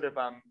at the sort of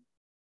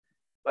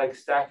like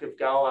stack of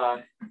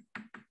Galois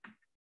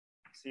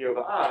C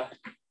over R.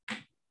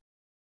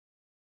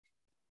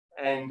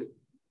 And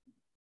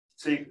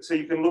so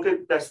you can look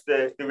at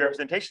the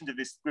representations of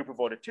this group of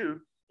order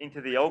 2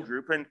 into the L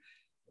group. And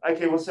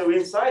okay, well, so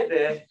inside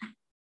there,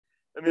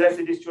 I mean, that's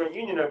the disjoint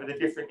union over the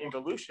different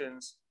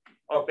involutions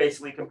of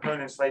basically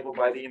components labeled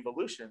by the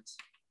involutions.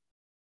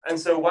 And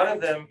so one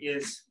of them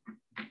is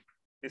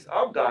this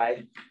odd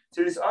guy.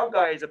 So this odd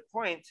guy is a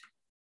point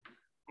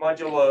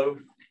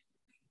modulo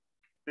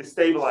the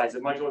stabilizer,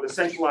 modulo the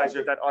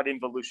centralizer of that odd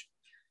involution.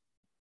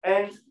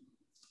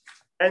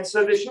 And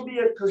so there should be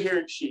a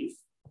coherent sheaf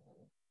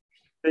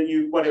that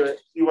you want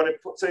to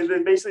put. So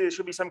basically there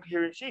should be some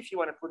coherent sheaf you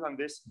want to put on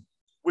this,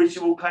 which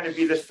will kind of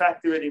be the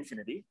factor at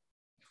infinity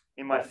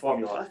in my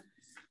formula.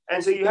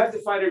 And so you have to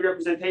find a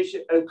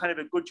representation, a kind of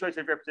a good choice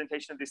of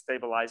representation of this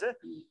stabilizer.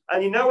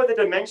 And you know what the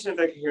dimension of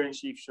the coherent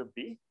sheaf should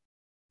be.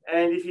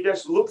 And if you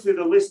just look through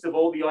the list of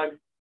all the odd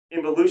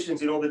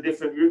involutions in all the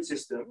different root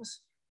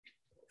systems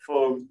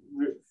for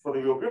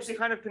the real groups, you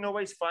kind of can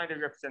always find a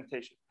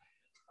representation.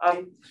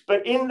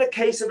 But in the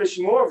case of a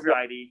Shimura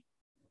variety,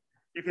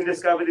 you can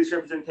discover this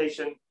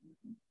representation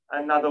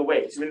another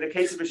way. So in the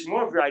case of a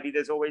Shmur variety,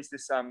 there's always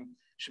this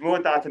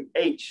Shmur datum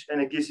H,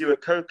 and it gives you a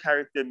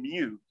co-character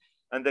mu.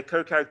 And the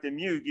co-character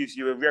mu gives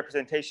you a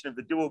representation of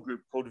the dual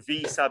group called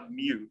V sub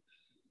mu.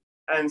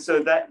 And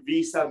so that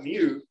V sub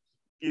mu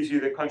gives you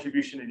the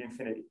contribution at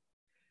infinity.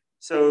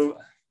 So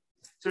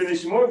in the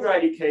Shmur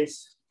variety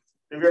case,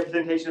 the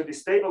representation of the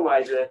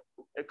stabilizer,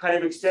 it kind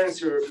of extends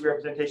to a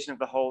representation of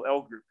the whole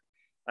L group.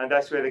 And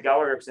that's where the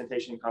Galois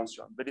representation comes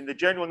from. But in the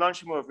general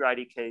non-Shmur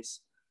variety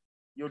case,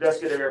 you'll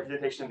just get a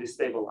representation of the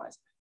stabilizer.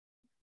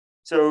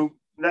 So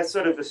that's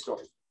sort of the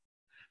story.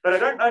 But I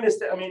don't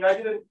understand, I mean, I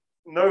didn't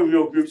know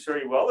real groups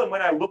very well. And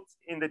when I looked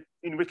in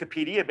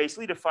Wikipedia,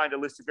 basically to find a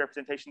list of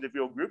representations of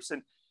real groups,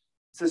 and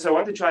so I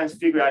wanted to try and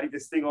figure out if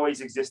this thing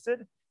always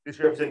existed, this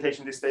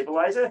representation of the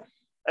stabilizer.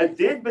 It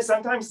did, but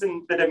sometimes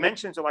the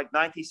dimensions are like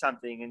 90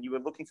 something, and you were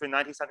looking for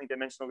 90 something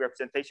dimensional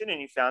representation and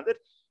you found it,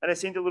 and it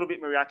seemed a little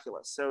bit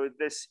miraculous. So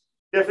there's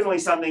definitely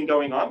something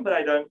going on, but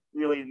I don't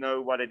really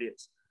know what it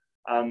is.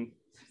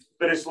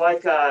 But it's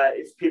like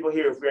if people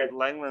here have read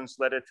Langlands'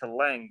 letter to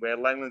Lang, where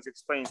Langlands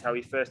explains how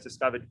he first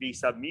discovered V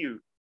sub mu.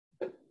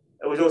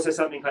 It was also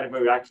something kind of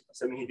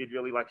miraculous. I mean, he did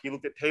really he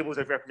looked at tables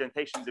of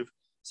representations of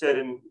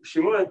certain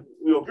Shmur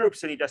real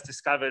groups, and he just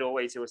discovered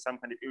always there was some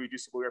kind of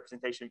irreducible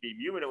representation of V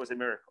mu, and it was a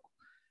miracle.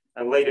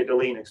 And later,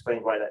 Deline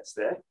explained why that's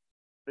there.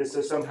 This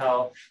is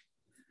somehow,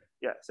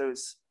 yeah, so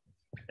it's,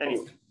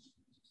 anyway.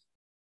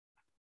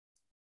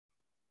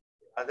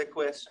 Other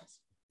questions?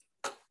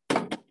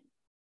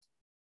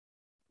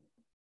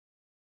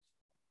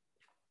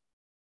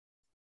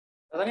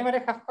 Does anybody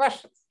have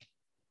questions?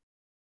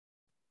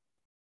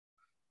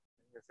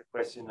 There's a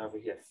question over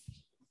here.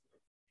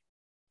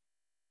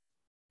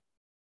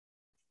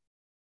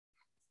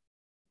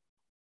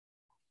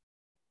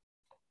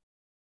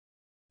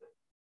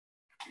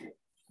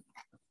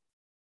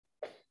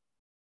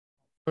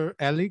 For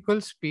L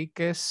equals P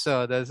case,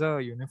 there's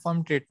a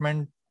uniform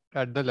treatment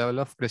at the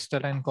level of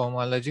crystalline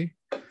cohomology.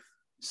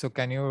 So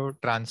can you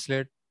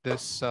translate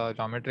this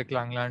geometric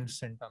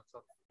Langlands in terms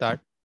of that?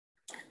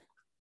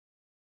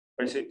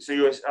 So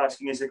you're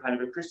asking, is it kind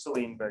of a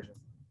crystalline version?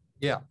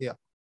 Yeah.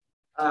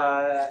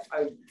 I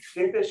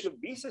think there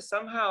should be, so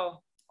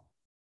somehow,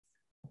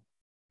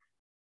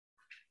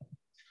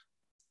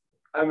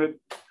 will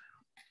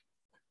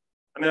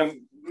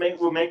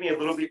make me a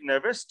little bit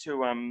nervous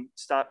to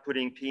start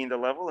putting P in the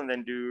level and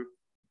then do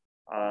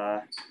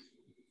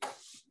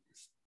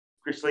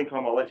crystalline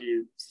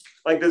cohomology.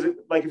 Like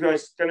if I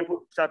was going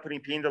to start putting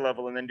P in the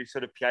level and then do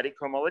sort of p-adic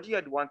cohomology,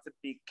 I'd want to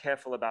be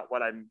careful about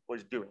what I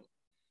was doing.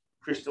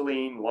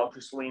 Crystalline, log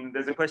crystalline,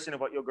 there's a question of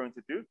what you're going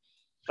to do,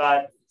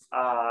 but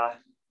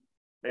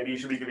maybe you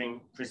should be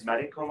doing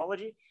prismatic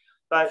cohomology.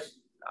 But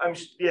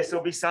yes,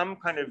 there'll be some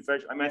kind of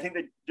version. I mean, I think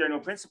the general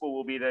principle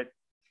will be that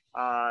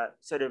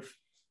sort of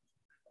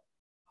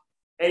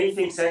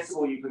anything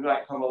sensible you can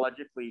write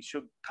cohomologically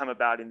should come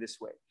about in this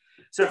way.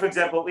 So for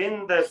example,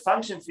 in the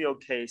function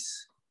field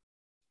case,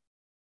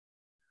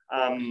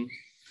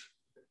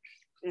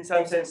 in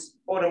some sense,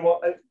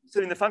 so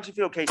in the function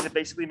field case, it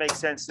basically makes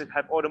sense to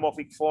have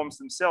automorphic forms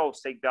themselves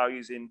take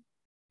values in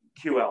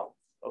QL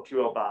or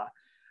QL bar.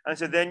 And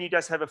so then you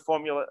just have a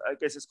formula, I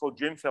guess it's called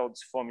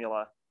Drimfeld's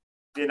formula.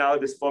 The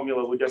analogous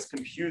formula would just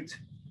compute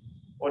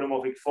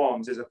automorphic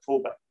forms as a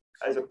pullback,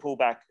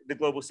 the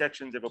global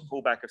sections of a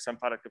pullback of some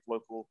product of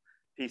local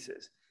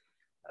pieces.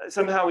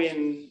 Somehow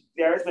in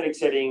the arithmetic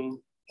setting,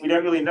 we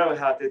don't really know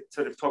how to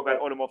sort of talk about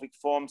automorphic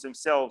forms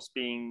themselves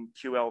being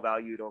QL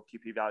valued or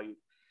QP valued.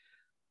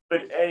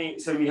 But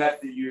so we have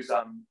to use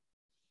kind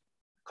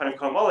of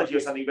cohomology or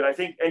something, but I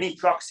think any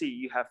proxy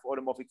you have for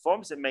automorphic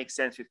forms that makes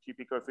sense with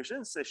QP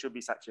coefficients, there should be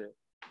such a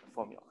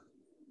formula.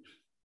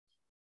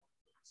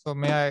 So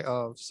may I,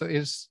 so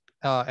is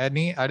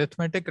any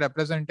arithmetic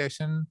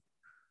representation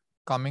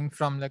coming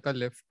from like a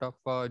lift of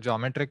a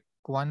geometric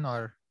one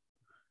or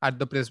at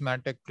the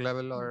prismatic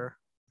level, or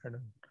I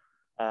don't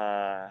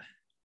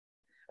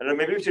know,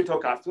 maybe we should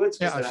talk afterwards,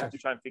 because I have to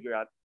try and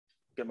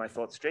get my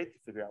thoughts straight to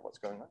figure out what's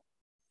going on.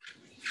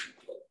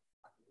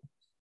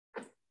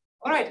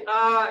 All right,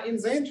 in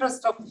the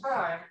interest of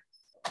time,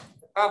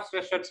 perhaps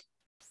we should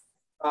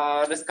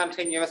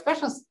discontinue the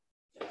questions.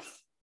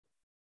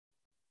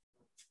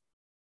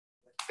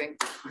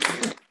 Thank you.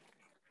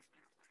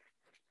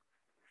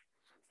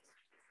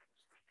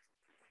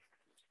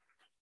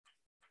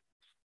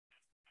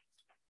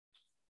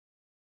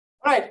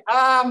 All right.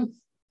 Am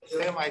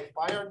I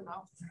fired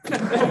now?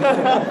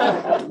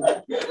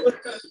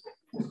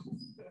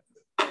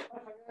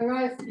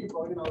 Nice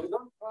people, you know, we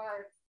don't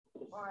fire.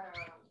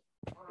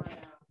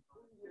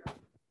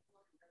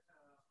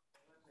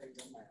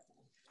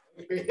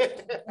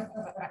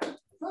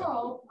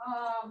 So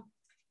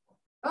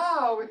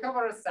now we have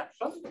a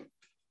reception. It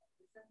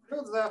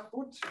includes the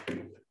food,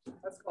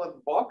 let's call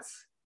it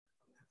box,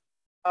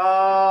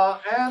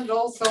 and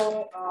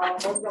also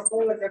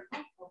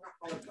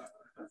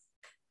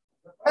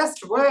the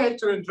best way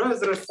to enjoy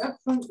the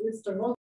reception is to not